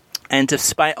 And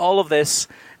despite all of this,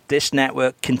 Dish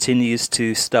Network continues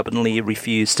to stubbornly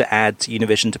refuse to add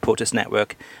Univision Deportes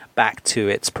Network back to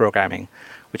its programming,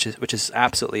 which is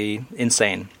absolutely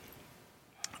insane.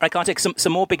 All right, Kartik,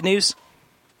 some more big news?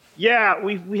 Yeah,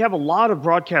 we have a lot of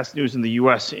broadcast news in the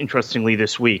U.S., interestingly,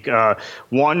 this week.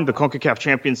 One, the CONCACAF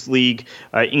Champions League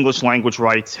English language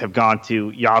rights have gone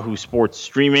to Yahoo Sports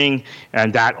Streaming,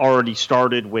 and that already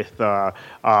started with the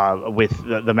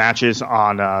matches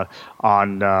on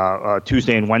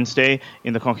Tuesday and Wednesday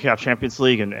in the CONCACAF Champions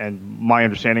League. And my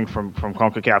understanding from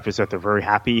CONCACAF is that they're very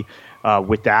happy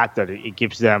with that it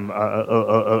gives them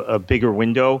a bigger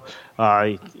window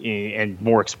and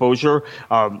more exposure.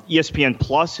 ESPN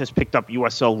Plus has picked up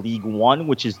USL League One,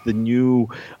 which is the new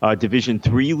Division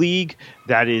III league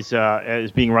that is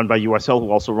being run by USL,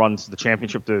 who also runs the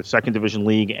championship, the second division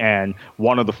league, and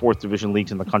one of the fourth division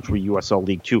leagues in the country, USL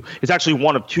League Two. It's actually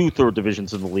one of two third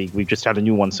divisions in the league. We've just had a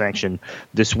new one sanctioned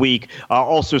this week.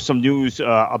 Also, some news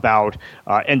about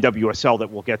NWSL that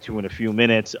we'll get to in a few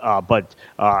minutes. But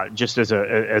just as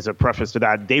a preface to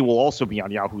that, they will also be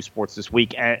on Yahoo Sports this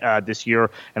week, this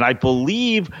year. And I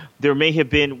believe there may have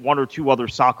been one or two other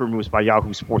soccer moves by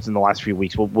Yahoo Sports in the last few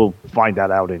weeks. We'll find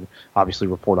that out and obviously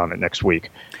report on it next week.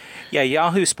 Yeah,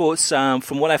 Yahoo Sports,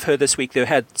 from what I've heard this week, they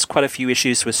had quite a few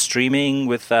issues with streaming,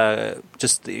 with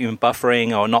just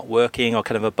buffering or not working, or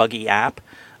kind of a buggy app.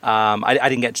 I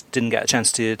didn't get a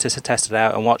chance to test it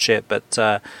out and watch it, but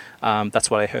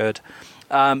that's what I heard.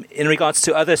 In regards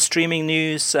to other streaming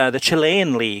news, the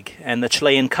Chilean League and the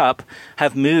Chilean Cup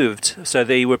have moved. So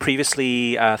they were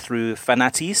previously through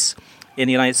Fanatis in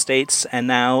the United States, and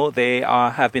now they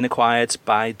have been acquired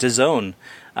by DAZN.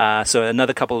 So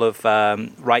another couple of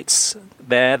rights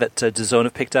there that DAZN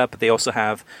have picked up. They also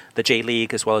have the J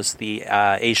League as well as the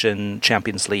Asian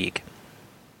Champions League.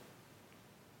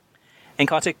 And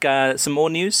Kartik, some more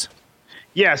news?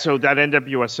 Yeah, so that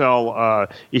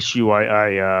NWSL issue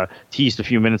I teased a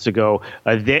few minutes ago,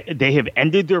 they have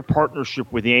ended their partnership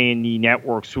with A&E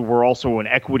Networks, who were also an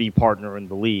equity partner in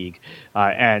the league.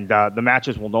 And the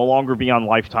matches will no longer be on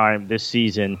Lifetime this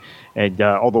season. And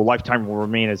although Lifetime will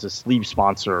remain as a sleeve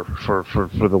sponsor for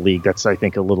the league, that's, I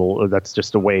think, that's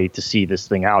just a way to see this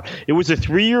thing out. It was a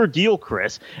 3-year deal,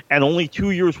 Chris, and only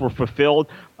 2 years were fulfilled.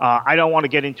 I don't want to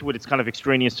get into it. It's kind of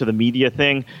extraneous to the media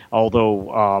thing,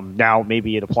 although now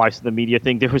maybe it applies to the media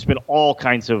thing. There has been all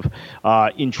kinds of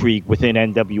intrigue within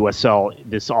NWSL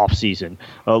this offseason.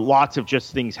 Lots of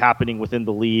just things happening within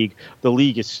the league. The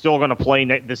league is still going to play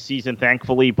this season,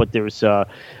 thankfully, but there's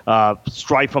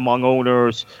strife among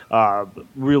owners,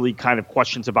 really kind of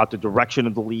questions about the direction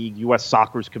of the league, U.S.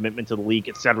 Soccer's commitment to the league,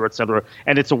 et cetera, et cetera.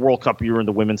 And it's a World Cup year in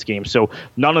the women's game, so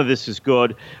none of this is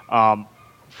good.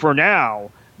 For now,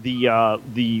 the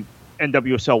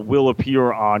NWSL will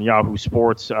appear on Yahoo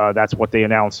Sports. That's what they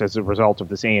announced as a result of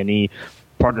this A&E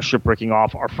partnership breaking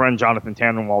off. Our friend Jonathan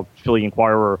Tannenwald, Philly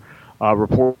Inquirer,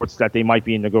 reports that they might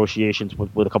be in negotiations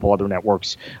with a couple other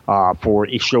networks for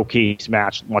a showcase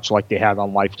match, much like they had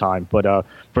on Lifetime. But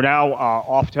for now,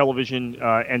 off television,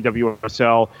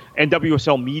 NWSL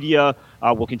Media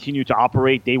will continue to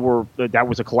operate. That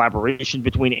was a collaboration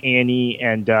between A&E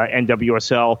and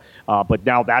NWSL, but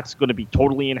now that's going to be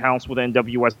totally in-house with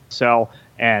NWSL,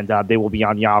 and they will be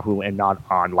on Yahoo and not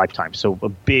on Lifetime. So a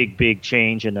big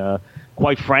change, and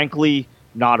quite frankly,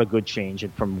 not a good change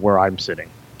from where I'm sitting.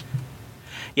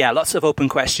 Yeah, lots of open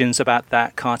questions about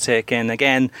that, Kartik. And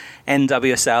again,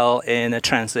 NWSL in a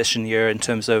transition year in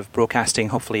terms of broadcasting.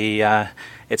 Hopefully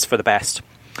it's for the best.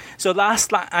 So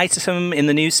last item in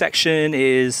the news section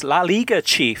is La Liga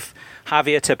chief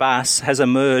Javier Tebas has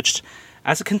emerged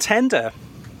as a contender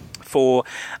for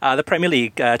the Premier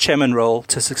League chairman role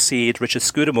to succeed Richard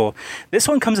Scudamore. This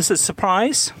one comes as a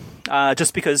surprise.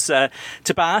 Just because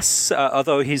Tebas,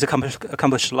 although he's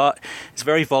accomplished a lot, is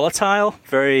very volatile,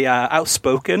 very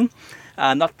outspoken,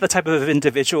 not the type of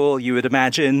individual you would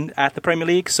imagine at the Premier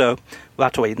League, so we'll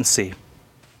have to wait and see.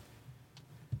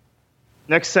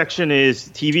 Next section is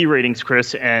TV ratings,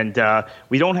 Chris, and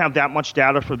we don't have that much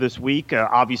data for this week.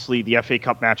 Obviously, the FA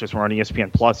Cup matches were on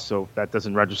ESPN Plus, so that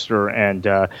doesn't register, and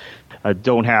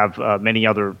don't have many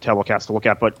other telecasts to look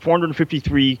at. But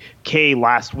 453K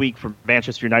last week for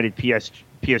Manchester United PSG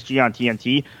on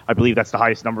TNT. I believe that's the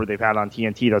highest number they've had on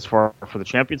TNT thus far for the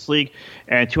Champions League,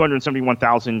 and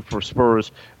 271,000 for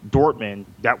Spurs Dortmund.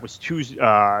 That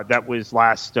was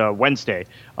last Wednesday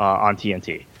on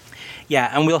TNT. Yeah,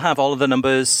 and we'll have all of the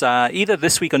numbers either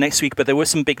this week or next week, but there were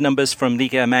some big numbers from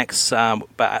Liga MX,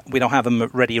 but we don't have them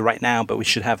ready right now, but we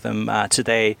should have them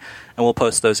today, and we'll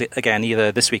post those again either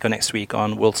this week or next week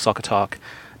on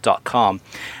worldsoccertalk.com.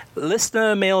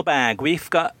 Listener mailbag. We've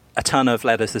got a ton of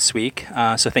letters this week,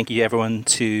 so thank you everyone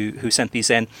who sent these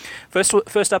in.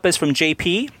 First up is from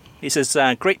JP. He says,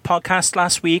 great podcast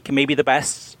last week, maybe the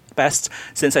best best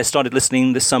since I started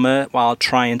listening this summer while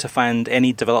trying to find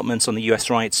any developments on the US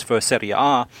rights for Serie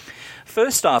A.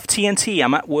 First off, TNT,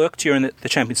 I'm at work during the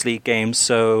Champions League games,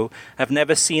 so I've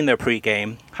never seen their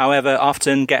pre-game. However,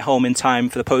 often get home in time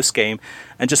for the post-game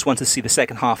and just want to see the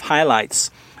second half highlights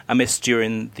I missed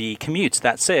during the commute.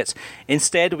 That's it.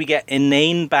 Instead, we get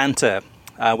inane banter.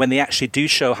 When they actually do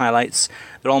show highlights,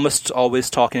 they're almost always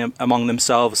talking among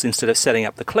themselves instead of setting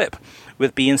up the clip.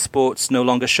 With beIN Sports no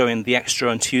longer showing the extra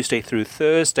on Tuesday through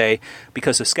Thursday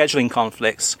because of scheduling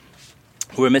conflicts,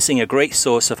 we're missing a great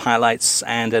source of highlights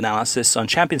and analysis on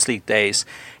Champions League days.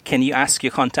 Can you ask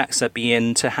your contacts at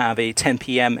beIN to have a 10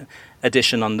 p.m.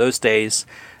 edition on those days?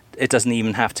 It doesn't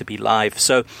even have to be live.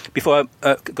 So before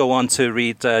I go on to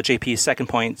read JP's second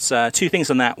point, two things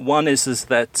on that. One is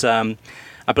that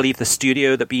I believe the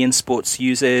studio that beIN Sports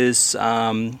uses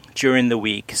during the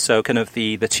week, so kind of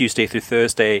the Tuesday through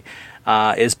Thursday,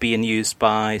 is being used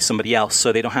by somebody else,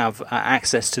 so they don't have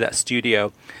access to that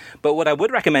studio. But what I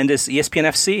would recommend is ESPN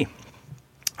FC.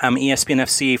 ESPN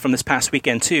FC from this past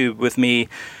weekend too, with me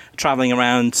traveling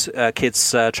around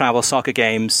kids' travel soccer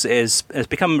games, has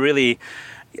become really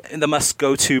the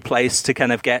must-go-to place to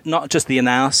kind of get not just the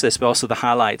analysis but also the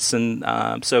highlights. And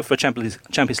so for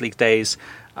Champions League days,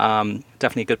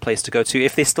 definitely a good place to go to.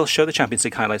 If they still show the Champions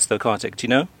League highlights though, Kartik, do you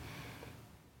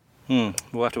know?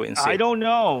 We'll have to wait and see. I don't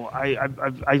know.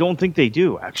 I don't think they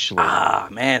do, actually. Ah,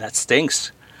 man, that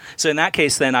stinks. So in that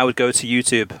case, then I would go to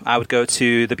YouTube. I would go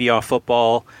to the BR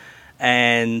Football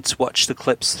and watch the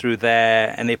clips through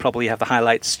there, and they probably have the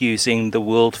highlights using the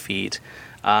World feed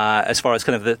as far as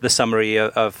kind of the summary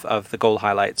of the goal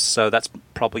highlights. So that's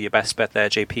probably your best bet there,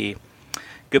 JP.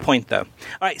 Good point, though. All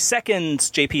right, second,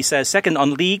 JP says, second,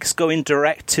 on leagues going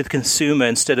direct to the consumer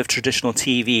instead of traditional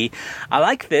TV. I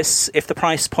like this if the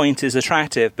price point is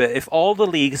attractive, but if all the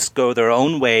leagues go their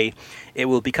own way, it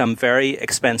will become very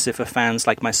expensive for fans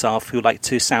like myself who like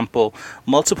to sample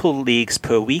multiple leagues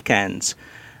per weekend,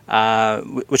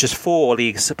 which is 4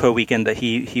 leagues per weekend that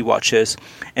he watches,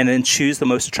 and then choose the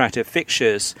most attractive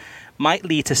fixtures. Might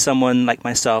lead to someone like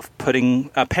myself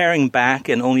paring back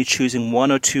and only choosing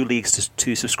 1 or 2 leagues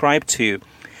to subscribe to.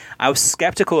 I was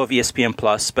skeptical of ESPN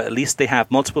Plus, but at least they have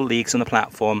multiple leagues on the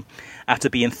platform. After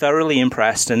being thoroughly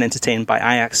impressed and entertained by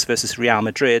Ajax versus Real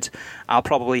Madrid, I'll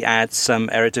probably add some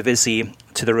Eredivisie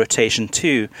to the rotation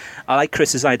too. I like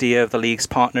Chris's idea of the leagues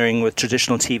partnering with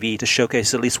traditional TV to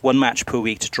showcase at least one match per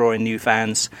week to draw in new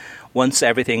fans. Once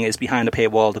everything is behind a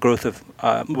paywall, the growth of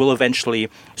will eventually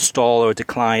stall or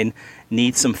decline.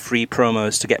 Need some free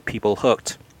promos to get people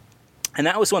hooked. And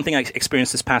that was one thing I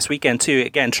experienced this past weekend too.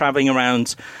 Again, traveling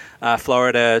around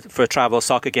Florida for travel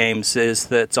soccer games, is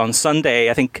that on Sunday,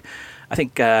 I think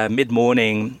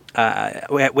mid-morning,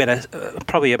 we had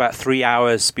probably about 3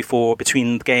 hours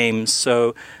between the games.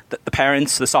 So the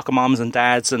parents, the soccer moms and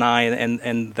dads, and I,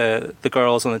 and the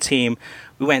girls on the team,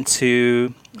 we went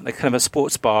to like kind of a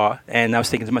sports bar, and I was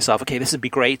thinking to myself, okay, this would be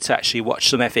great to actually watch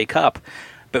some FA Cup,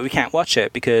 but we can't watch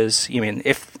it because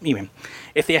if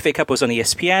the FA Cup was on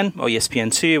ESPN or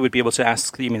ESPN2, we'd be able to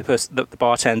ask the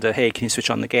bartender, hey, can you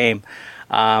switch on the game?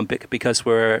 Because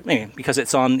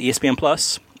it's on ESPN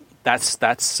Plus.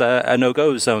 That's a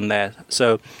no-go zone there.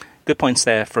 So good points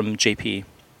there from JP.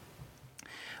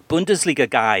 Bundesliga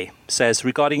Guy says,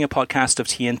 regarding a podcast of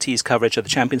TNT's coverage of the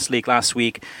Champions League last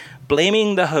week,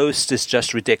 blaming the host is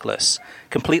just ridiculous.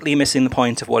 Completely missing the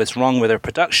point of what is wrong with their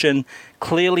production,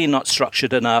 clearly not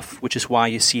structured enough, which is why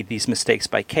you see these mistakes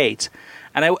by Kate.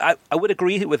 And I would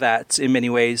agree with that in many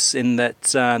ways, in that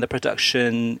the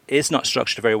production is not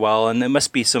structured very well, and there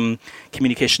must be some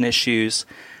communication issues.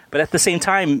 But at the same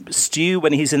time, Stu,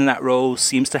 when he's in that role,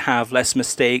 seems to have less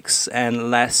mistakes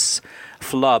and less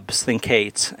flubs than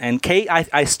Kate. And Kate,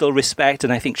 I still respect,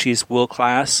 and I think she's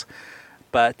world-class.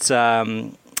 But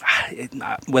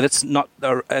whether it's not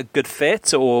a good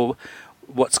fit or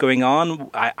what's going on,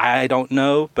 I don't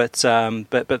know. But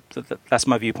that's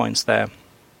my viewpoints there.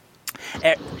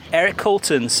 Eric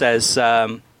Colton says,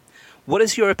 what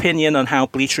is your opinion on how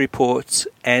Bleacher Report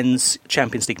ends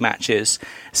Champions League matches?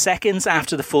 Seconds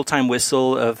after the full-time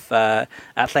whistle of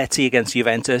Atleti against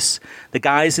Juventus, the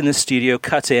guys in the studio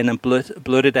cut in and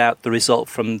blurted out the result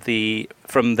from the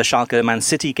Schalke Man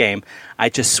City game. I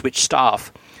just switched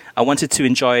off. I wanted to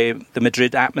enjoy the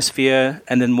Madrid atmosphere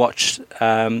and then watch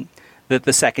the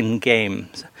second game.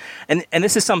 And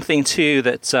this is something, too,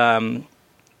 that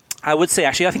I would say,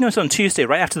 actually, I think it was on Tuesday,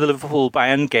 right after the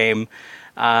Liverpool-Bayern game,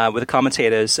 with the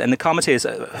commentators, and the commentators,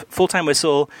 full-time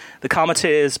whistle, the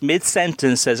commentators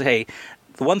mid-sentence says, hey,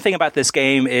 the one thing about this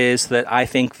game is that I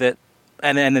think that,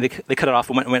 and then they cut it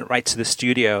off and went right to the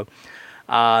studio.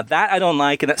 That I don't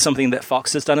like, and that's something that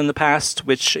Fox has done in the past,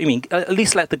 which, I mean, at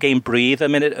least let the game breathe a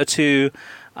minute or two.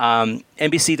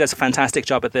 NBC does a fantastic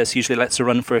job at this, usually lets it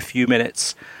run for a few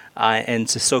minutes and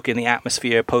to soak in the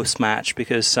atmosphere post-match,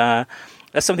 because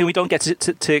that's something we don't get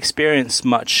to experience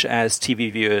much as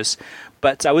TV viewers.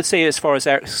 But I would say, as far as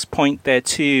Eric's point there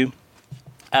too,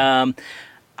 I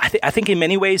think in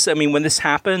many ways, I mean, when this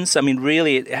happens, I mean,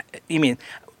 really,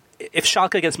 if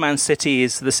Schalke against Man City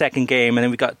is the second game, and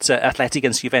then we got Atleti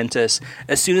against Juventus,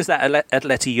 as soon as that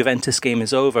Atleti-Juventus game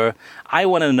is over, I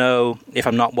want to know, if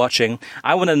I'm not watching,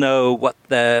 I want to know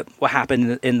what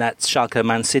happened in that Schalke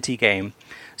Man City game.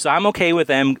 So I'm okay with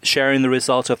them sharing the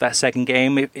result of that second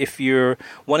game. If you're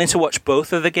wanting to watch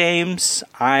both of the games,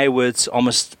 I would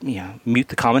almost mute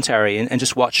the commentary and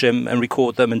just watch them and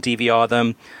record them and DVR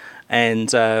them,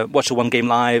 and watch the one game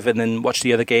live and then watch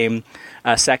the other game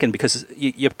second, because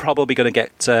you're probably going to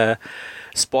get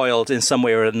spoiled in some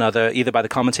way or another, either by the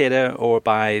commentator or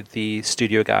by the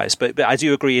studio guys. But I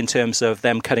do agree in terms of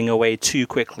them cutting away too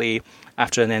quickly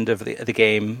after an end of the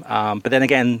game. But then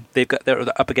again,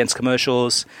 they're up against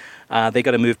commercials. They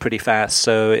got to move pretty fast.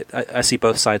 So I see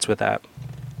both sides with that.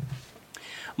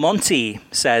 Monty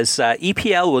says,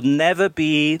 EPL will never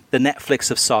be the Netflix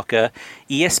of soccer.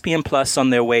 ESPN Plus on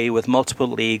their way with multiple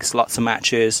leagues, lots of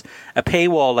matches. A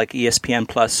paywall like ESPN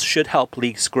Plus should help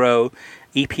leagues grow.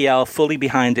 EPL fully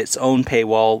behind its own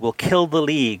paywall will kill the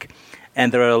league.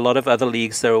 And there are a lot of other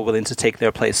leagues that are willing to take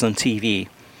their place on TV.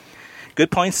 Good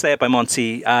points there by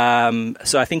Monty.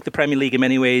 So I think the Premier League, in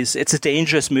many ways, it's a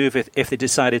dangerous move if they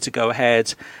decided to go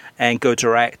ahead and go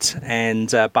direct and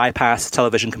bypass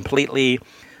television completely.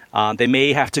 They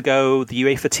may have to go the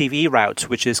UEFA TV route,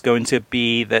 which is going to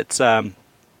be that UEFA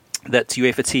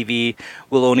TV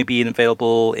will only be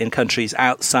available in countries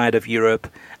outside of Europe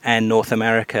and North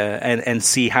America, and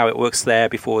see how it works there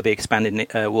before they expand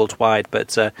it worldwide.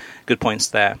 But good points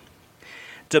there.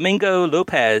 Domingo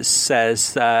Lopez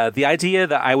says, the idea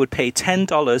that I would pay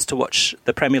 $10 to watch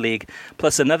the Premier League,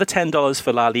 plus another $10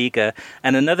 for La Liga,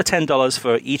 and another $10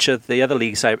 for each of the other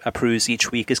leagues I peruse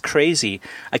each week is crazy.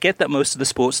 I get that most of the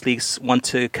sports leagues want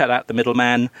to cut out the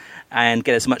middleman and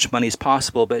get as much money as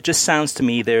possible, but it just sounds to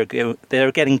me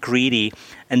they're getting greedy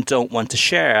and don't want to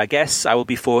share. I guess I will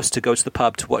be forced to go to the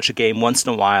pub to watch a game once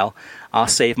in a while. I'll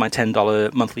save my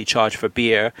 $10 monthly charge for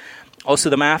beer.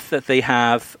 Also, the math that they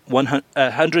have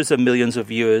hundreds of millions of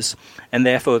viewers, and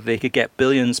therefore they could get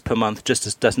billions per month,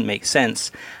 just doesn't make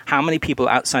sense. How many people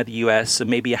outside the US and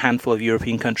maybe a handful of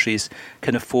European countries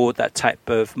can afford that type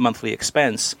of monthly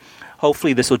expense?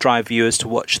 Hopefully this will drive viewers to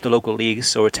watch the local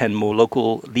leagues or attend more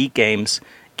local league games.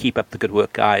 Keep up the good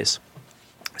work, guys.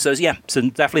 So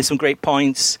definitely some great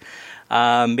points.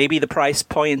 Maybe the price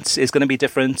point is going to be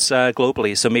different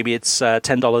globally. So maybe it's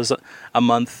 $10 a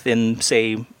month in,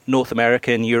 say, North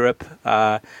America and Europe,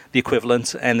 the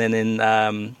equivalent, and then in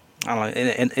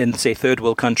say third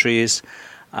world countries,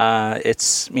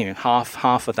 it's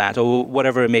half of that or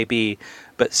whatever it may be.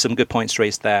 But some good points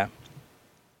raised there.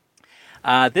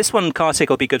 This one, Kartik,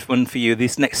 will be a good one for you.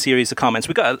 This next series of comments.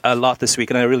 We got a lot this week,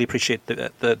 and I really appreciate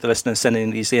the listeners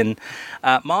sending these in.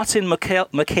 Martin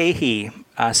McCahey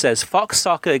says, Fox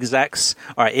Soccer execs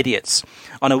are idiots.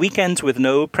 On a weekend with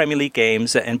no Premier League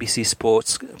games at NBC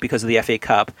Sports because of the FA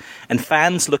Cup, and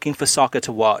fans looking for soccer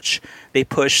to watch, they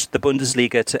push the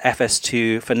Bundesliga to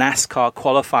FS2 for NASCAR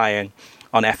qualifying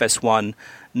on FS1.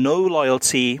 No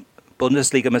loyalty.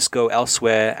 Bundesliga must go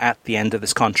elsewhere at the end of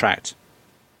this contract.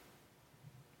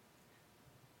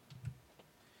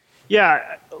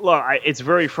 Yeah, look, it's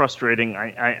very frustrating.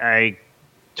 I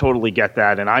totally get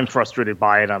that, and I'm frustrated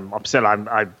by it. I'm upset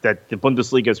that the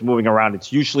Bundesliga is moving around.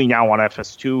 It's usually now on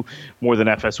FS2 more than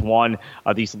FS1.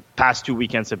 These past 2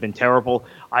 weekends have been terrible.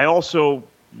 I also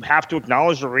have to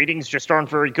acknowledge the ratings just aren't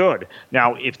very good.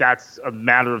 Now, if that's a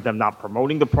matter of them not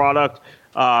promoting the product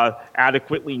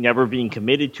adequately, never being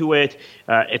committed to it,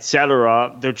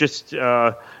 etc., they're just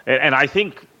and I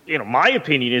think, my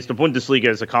opinion is the Bundesliga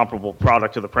is a comparable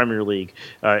product to the Premier League,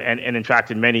 and in fact,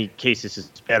 in many cases,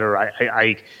 it's better.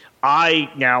 I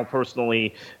now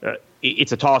personally,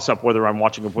 it's a toss-up whether I'm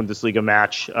watching a Bundesliga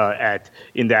match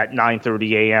in that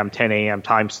 9:30 a.m., 10 a.m.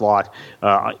 time slot,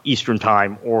 Eastern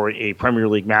time, or a Premier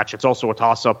League match. It's also a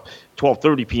toss-up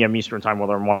 12:30 p.m. Eastern time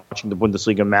whether I'm watching the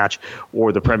Bundesliga match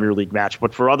or the Premier League match.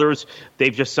 But for others,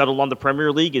 they've just settled on the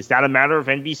Premier League. Is that a matter of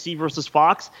NBC versus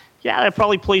Fox? Yeah, that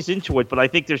probably plays into it, but I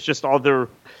think there's just other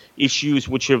issues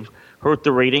which have hurt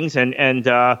the ratings, and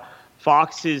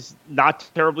Fox is not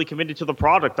terribly committed to the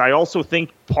product. I also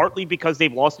think partly because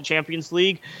they've lost the Champions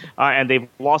League and they've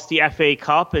lost the FA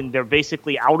Cup, and they're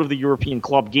basically out of the European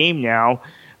club game now,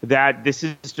 that this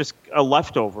is just a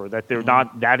leftover that they're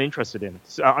not that interested in,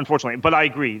 unfortunately. But I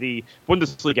agree, the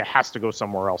Bundesliga has to go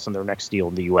somewhere else in their next deal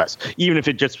in the U.S. Even if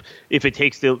it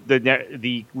takes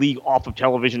the league off of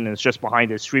television and it's just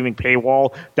behind a streaming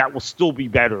paywall, that will still be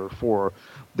better for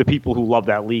the people who love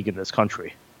that league in this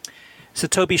country. So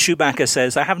Toby Schubacher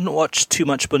says, I haven't watched too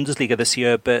much Bundesliga this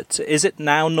year, but is it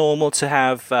now normal to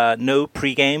have no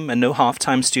pregame and no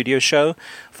halftime studio show?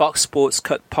 Fox Sports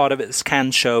cut part of its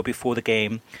canned show before the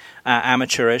game,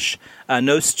 amateurish.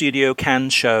 No studio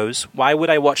canned shows. Why would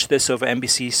I watch this over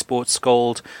NBC Sports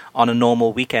Gold on a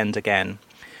normal weekend again?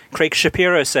 Craig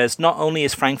Shapiro says, not only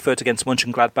is Frankfurt against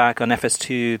Mönchengladbach on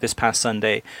FS2 this past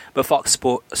Sunday, but Fox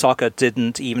Soccer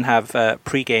didn't even have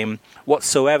pre-game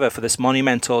whatsoever for this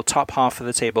monumental top half of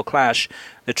the table clash.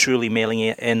 They're truly mailing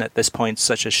it in at this point,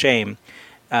 such a shame.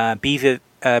 Beaver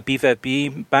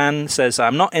Ban says,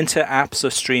 I'm not into apps or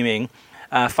streaming.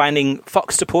 Finding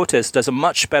Fox Deportes does a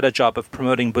much better job of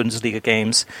promoting Bundesliga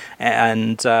games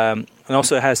and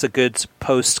also has a good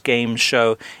post-game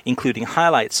show, including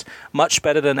highlights. Much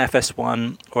better than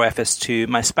FS1 or FS2.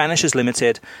 My Spanish is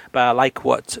limited, but I like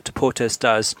what Deportes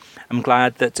does. I'm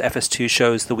glad that FS2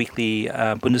 shows the weekly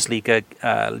Bundesliga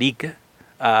league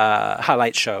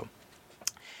highlight show.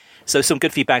 So some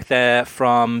good feedback there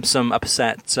from some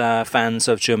upset fans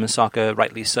of German soccer,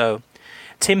 rightly so.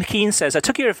 Tim Keane says, I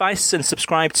took your advice and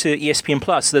subscribed to ESPN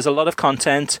Plus. There's a lot of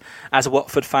content. As a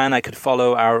Watford fan, I could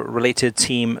follow our related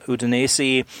team,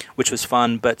 Udinese, which was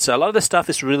fun. But a lot of the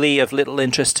stuff is really of little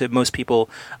interest to most people,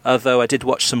 although I did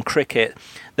watch some cricket.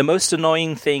 The most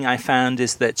annoying thing I found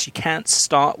is that you can't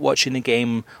start watching the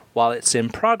game while it's in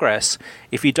progress.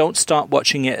 If you don't start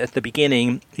watching it at the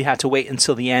beginning, you have to wait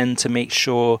until the end to make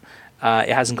sure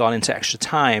it hasn't gone into extra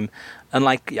time.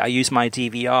 Unlike I use my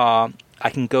DVR, I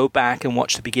can go back and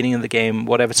watch the beginning of the game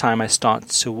whatever time I start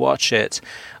to watch it.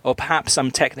 Or perhaps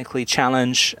I'm technically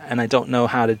challenged and I don't know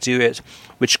how to do it,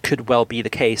 which could well be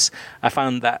the case. I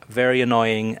found that very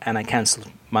annoying and I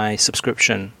cancelled my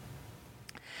subscription.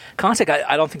 Kartik,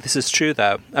 I don't think this is true,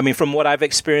 though. I mean, from what I've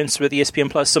experienced with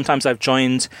ESPN Plus, sometimes I've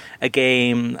joined a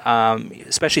game,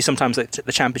 especially sometimes like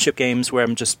the championship games where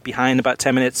I'm just behind about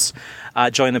 10 minutes,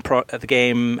 join the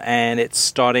game and it's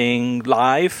starting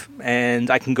live and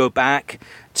I can go back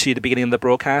to the beginning of the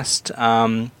broadcast.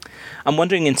 I'm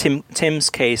wondering in Tim's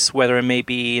case whether it may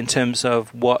be in terms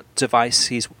of what device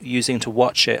he's using to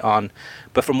watch it on.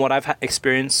 But from what I've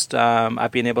experienced,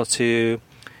 I've been able to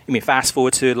fast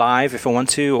forward to live if I want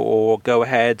to, or go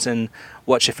ahead and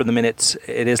watch it from the minute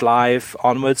it is live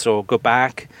onwards, or go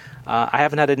back. I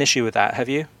haven't had an issue with that. Have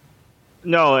you?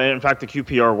 No, in fact, the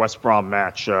QPR West Brom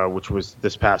match, which was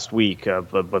this past week,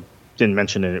 but didn't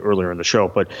mention it earlier in the show,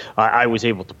 but I was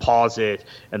able to pause it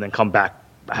and then come back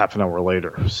half an hour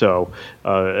later. So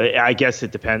I guess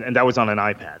it depends, and that was on an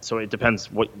iPad. So it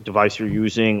depends what device you're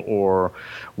using or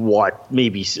what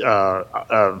maybe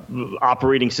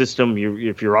operating system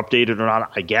if you're updated or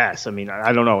not. I guess. I mean,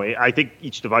 I don't know. I think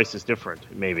each device is different.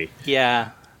 Maybe.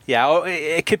 Yeah.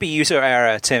 It could be user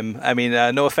error, Tim. I mean,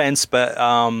 no offense, but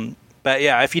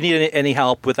yeah, if you need any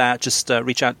help with that, just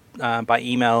reach out by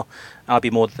email. I'll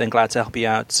be more than glad to help you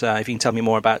out if you can tell me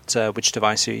more about which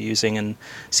device you're using and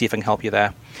see if I can help you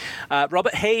there.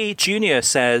 Robert Hay Jr.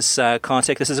 says,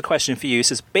 Kartik, this is a question for you. He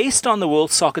says, based on the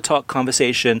World Soccer Talk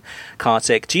conversation,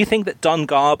 Kartik, do you think that Don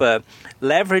Garber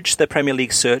leveraged the Premier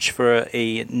League search for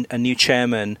a new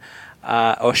chairman,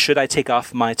 or should I take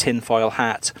off my tinfoil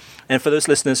hat? And for those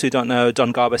listeners who don't know,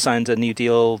 Don Garber signed a new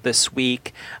deal this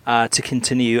week to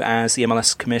continue as the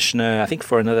MLS commissioner, I think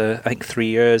for another 3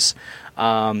 years.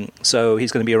 So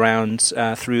he's going to be around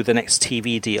through the next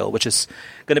TV deal, which is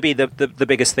going to be the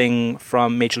biggest thing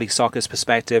from Major League Soccer's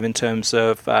perspective in terms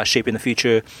of shaping the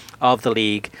future of the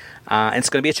league. And it's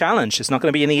going to be a challenge. It's not going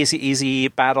to be an easy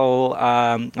battle.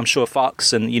 I'm sure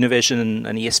Fox and Univision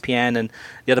and ESPN and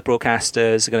the other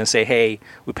broadcasters are going to say, hey,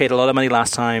 we paid a lot of money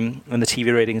last time and the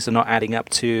TV ratings are not adding up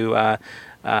to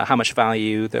how much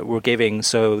value that we're giving.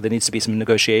 So there needs to be some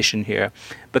negotiation here.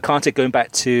 But Kartik, going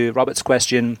back to Robert's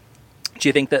question, do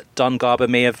you think that Don Garber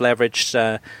may have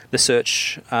leveraged the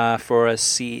search for a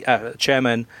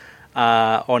chairman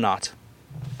or not?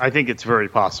 I think it's very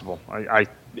possible.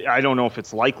 I don't know if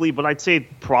it's likely, but I'd say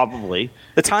probably.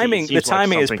 The timing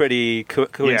is pretty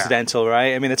coincidental,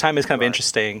 right? I mean, the timing is kind of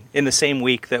interesting. In the same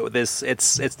week that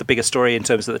it's the biggest story in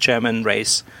terms of the chairman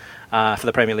race for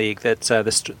the Premier League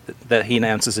that he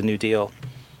announces a new deal.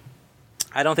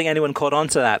 I don't think anyone caught on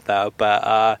to that though,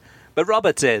 but But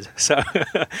Robert did. So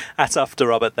hats off to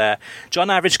Robert there. John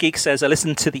Average Geek says, I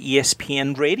listened to the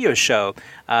ESPN radio show.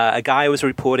 A guy was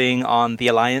reporting on the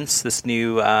Alliance, this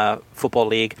new football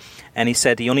league, and he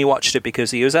said he only watched it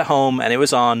because he was at home and it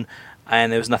was on,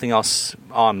 and there was nothing else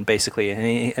on, basically.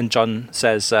 And John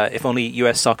says, if only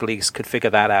US soccer leagues could figure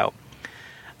that out.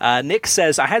 Nick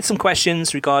says, I had some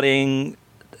questions regarding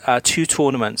two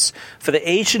tournaments. For the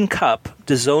Asian Cup,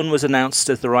 DAZN was announced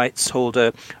as the rights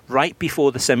holder right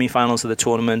before the semi-finals of the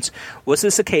tournament. Was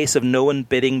this a case of no one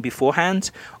bidding beforehand,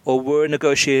 or were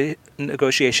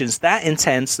negotiations that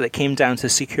intense that it came down to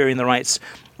securing the rights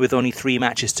with only 3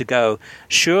 matches to go?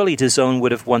 Surely DAZN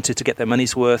would have wanted to get their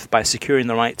money's worth by securing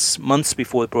the rights months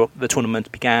before the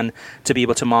tournament began to be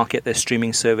able to market their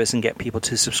streaming service and get people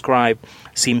to subscribe.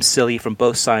 Seems silly from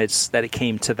both sides that it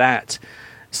came to that.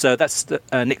 So that's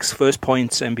Nick's first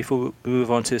point, and before we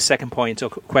move on to the second point or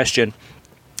question,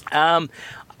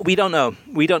 we don't know.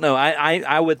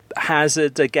 I would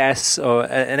hazard a guess, or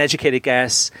an educated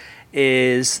guess,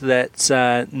 is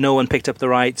that no one picked up the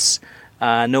rights,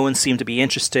 no one seemed to be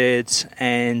interested,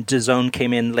 and DAZN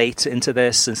came in late into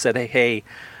this and said, hey,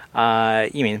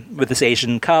 you mean with this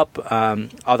Asian Cup,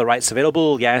 are the rights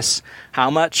available? Yes. How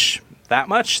much? That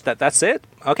much? That's it?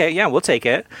 Okay, yeah, we'll take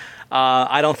it.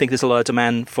 I don't think there's a lot of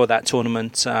demand for that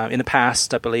tournament. In the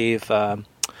past, I believe, I'm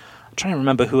trying to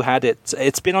remember who had it.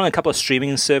 It's been on a couple of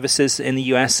streaming services in the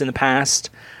US in the past,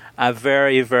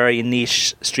 very, very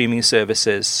niche streaming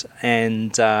services.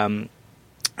 And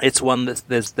it's one that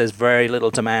there's very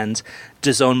little demand.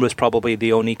 DAZN was probably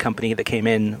the only company that came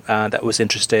in that was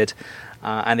interested.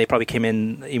 And they probably came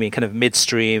in, kind of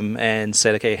midstream and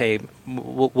said, okay, hey,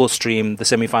 we'll stream the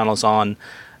semifinals on,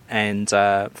 and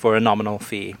for a nominal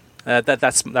fee.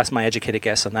 That's my educated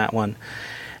guess on that one.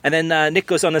 And then Nick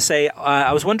goes on to say,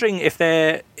 I was wondering if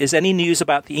there is any news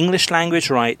about the English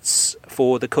language rights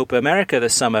for the Copa America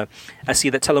this summer. I see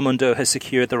that Telemundo has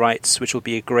secured the rights, which will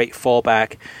be a great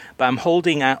fallback. But I'm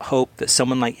holding out hope that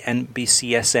someone like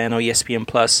NBCSN or ESPN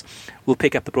Plus will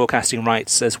pick up the broadcasting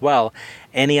rights as well.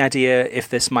 Any idea if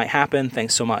this might happen?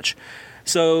 Thanks so much.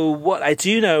 So what I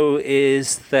do know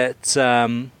is that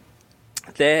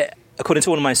according to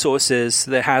one of my sources,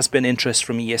 there has been interest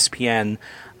from ESPN,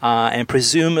 and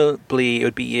presumably it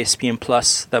would be ESPN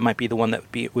Plus that might be the one that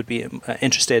would be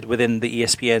interested within the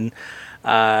ESPN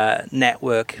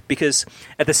network, because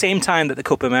at the same time that the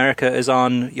Copa America is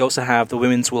on, you also have the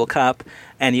Women's World Cup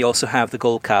and you also have the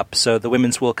Gold Cup. So the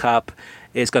Women's World Cup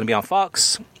is going to be on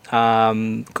Fox.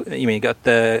 You got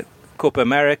the Copa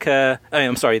America,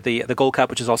 the Gold Cup,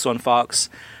 which is also on Fox,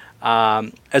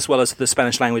 as well as the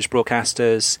Spanish language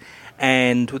broadcasters.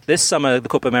 And this summer, the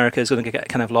Copa America is going to get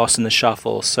kind of lost in the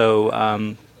shuffle. So,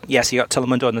 yes, you got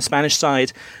Telemundo on the Spanish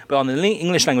side, but on the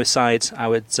English language side, I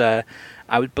would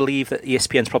believe that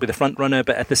ESPN is probably the front runner.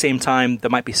 But at the same time,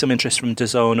 there might be some interest from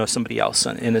DAZN or somebody else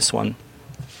in this one.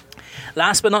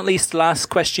 Last but not least, last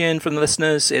question from the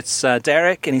listeners. It's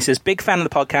Derek, and he says, big fan of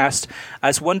the podcast. I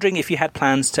was wondering if you had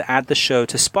plans to add the show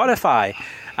to Spotify.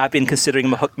 I've been considering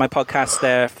my podcast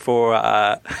there for...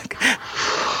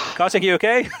 Kartik, you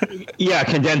okay? Yeah,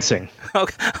 condensing.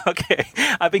 Okay.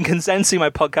 I've been condensing my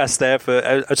podcast there for...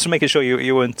 just making sure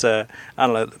you weren't,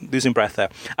 losing breath there.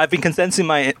 I've been condensing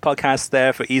my podcast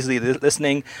there for easily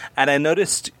listening, and I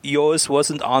noticed yours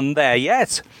wasn't on there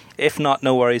yet. If not,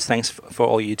 no worries. Thanks for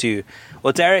all you do.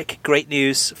 Well, Derek, great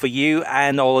news for you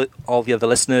and all the other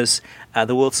listeners.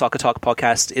 The World Soccer Talk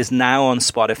podcast is now on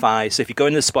Spotify. So if you go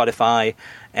into Spotify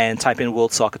and type in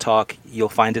World Soccer Talk, you'll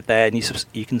find it there, and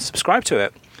you can subscribe to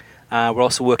it. We're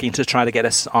also working to try to get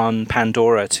us on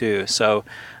Pandora too. So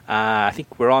I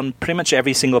think we're on pretty much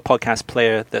every single podcast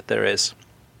player that there is.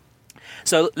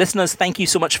 So listeners, thank you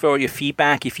so much for all your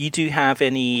feedback. If you do have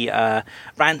any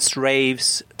rants,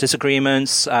 raves,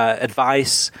 disagreements,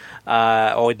 advice,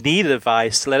 or need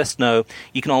advice, let us know.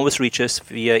 You can always reach us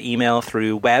via email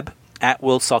through web at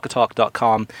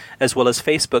worldsoccertalk.com, as well as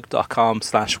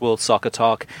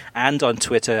facebook.com/worldsoccertalk, and on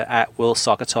Twitter at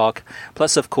worldsoccertalk.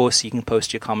 Plus, of course, you can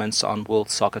post your comments on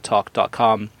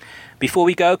worldsoccertalk.com. Before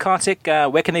we go, Kartik,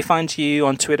 where can they find you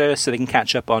on Twitter so they can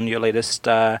catch up on your latest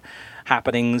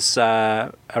happenings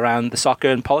around the soccer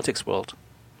and politics world?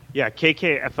 Yeah,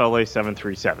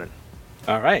 KKFLA737.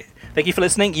 All right. Thank you for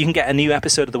listening. You can get a new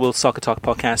episode of the World Soccer Talk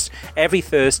podcast every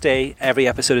Thursday. Every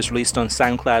episode is released on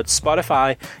SoundCloud,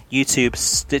 Spotify, YouTube,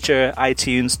 Stitcher,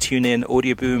 iTunes, TuneIn,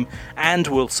 Audioboom, and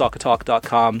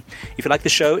worldsoccertalk.com. If you like the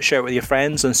show, share it with your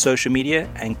friends on social media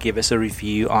and give us a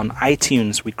review on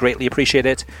iTunes. We'd greatly appreciate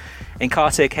it. And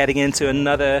Kartik, heading into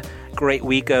another great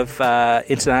week of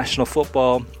international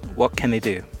football, what can they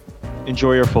do?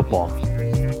 Enjoy your football.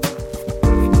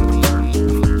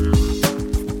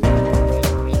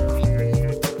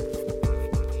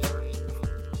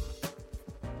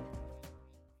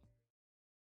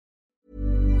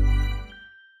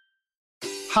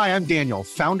 Hi, I'm Daniel,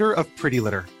 founder of Pretty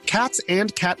Litter. Cats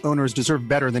and cat owners deserve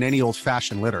better than any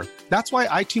old-fashioned litter. That's why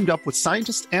I teamed up with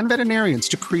scientists and veterinarians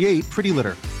to create Pretty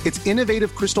Litter. Its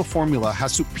innovative crystal formula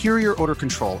has superior odor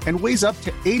control and weighs up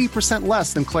to 80%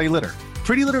 less than clay litter.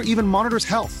 Pretty Litter even monitors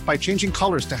health by changing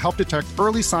colors to help detect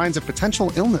early signs of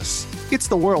potential illness. It's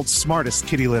the world's smartest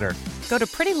kitty litter. Go to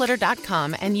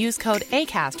prettylitter.com and use code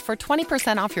ACAST for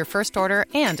 20% off your first order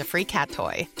and a free cat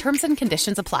toy. Terms and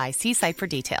conditions apply. See site for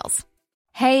details.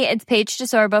 Hey, it's Paige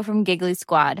DeSorbo from Giggly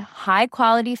Squad. High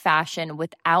quality fashion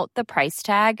without the price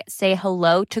tag. Say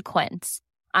hello to Quince.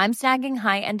 I'm snagging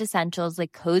high-end essentials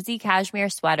like cozy cashmere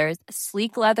sweaters,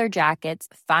 sleek leather jackets,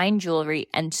 fine jewelry,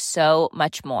 and so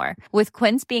much more. With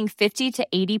Quince being 50 to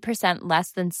 80%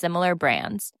 less than similar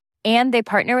brands. And they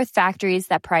partner with factories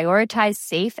that prioritize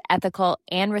safe, ethical,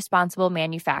 and responsible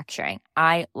manufacturing.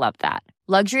 I love that.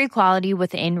 Luxury quality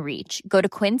within reach. Go to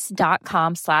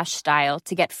quince.com/style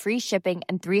to get free shipping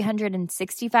and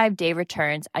 365-day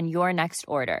returns on your next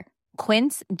order.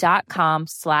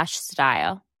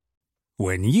 Quince.com/style.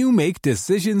 When you make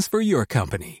decisions for your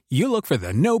company, you look for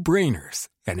the no-brainers.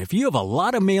 And if you have a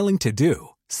lot of mailing to do,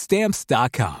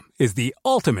 Stamps.com is the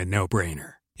ultimate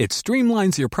no-brainer. It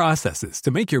streamlines your processes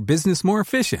to make your business more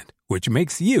efficient, which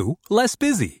makes you less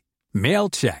busy. Mail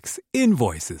checks,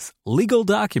 invoices, legal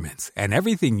documents, and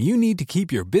everything you need to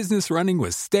keep your business running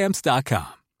with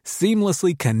Stamps.com.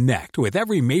 Seamlessly connect with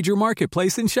every major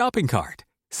marketplace and shopping cart.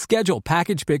 Schedule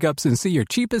package pickups and see your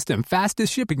cheapest and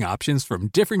fastest shipping options from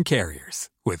different carriers,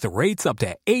 with rates up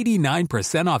to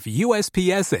 89% off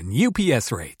USPS and UPS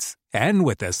rates. And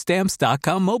with the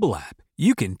Stamps.com mobile app,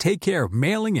 you can take care of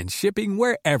mailing and shipping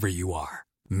wherever you are.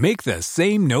 Make the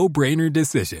same no-brainer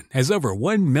decision as over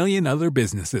 1 million other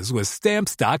businesses with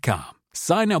Stamps.com.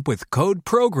 Sign up with code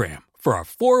PROGRAM for a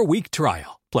 4-week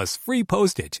trial, plus free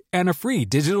postage and a free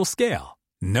digital scale.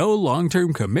 No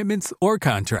long-term commitments or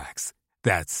contracts.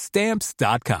 That's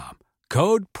Stamps.com.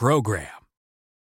 Code PROGRAM.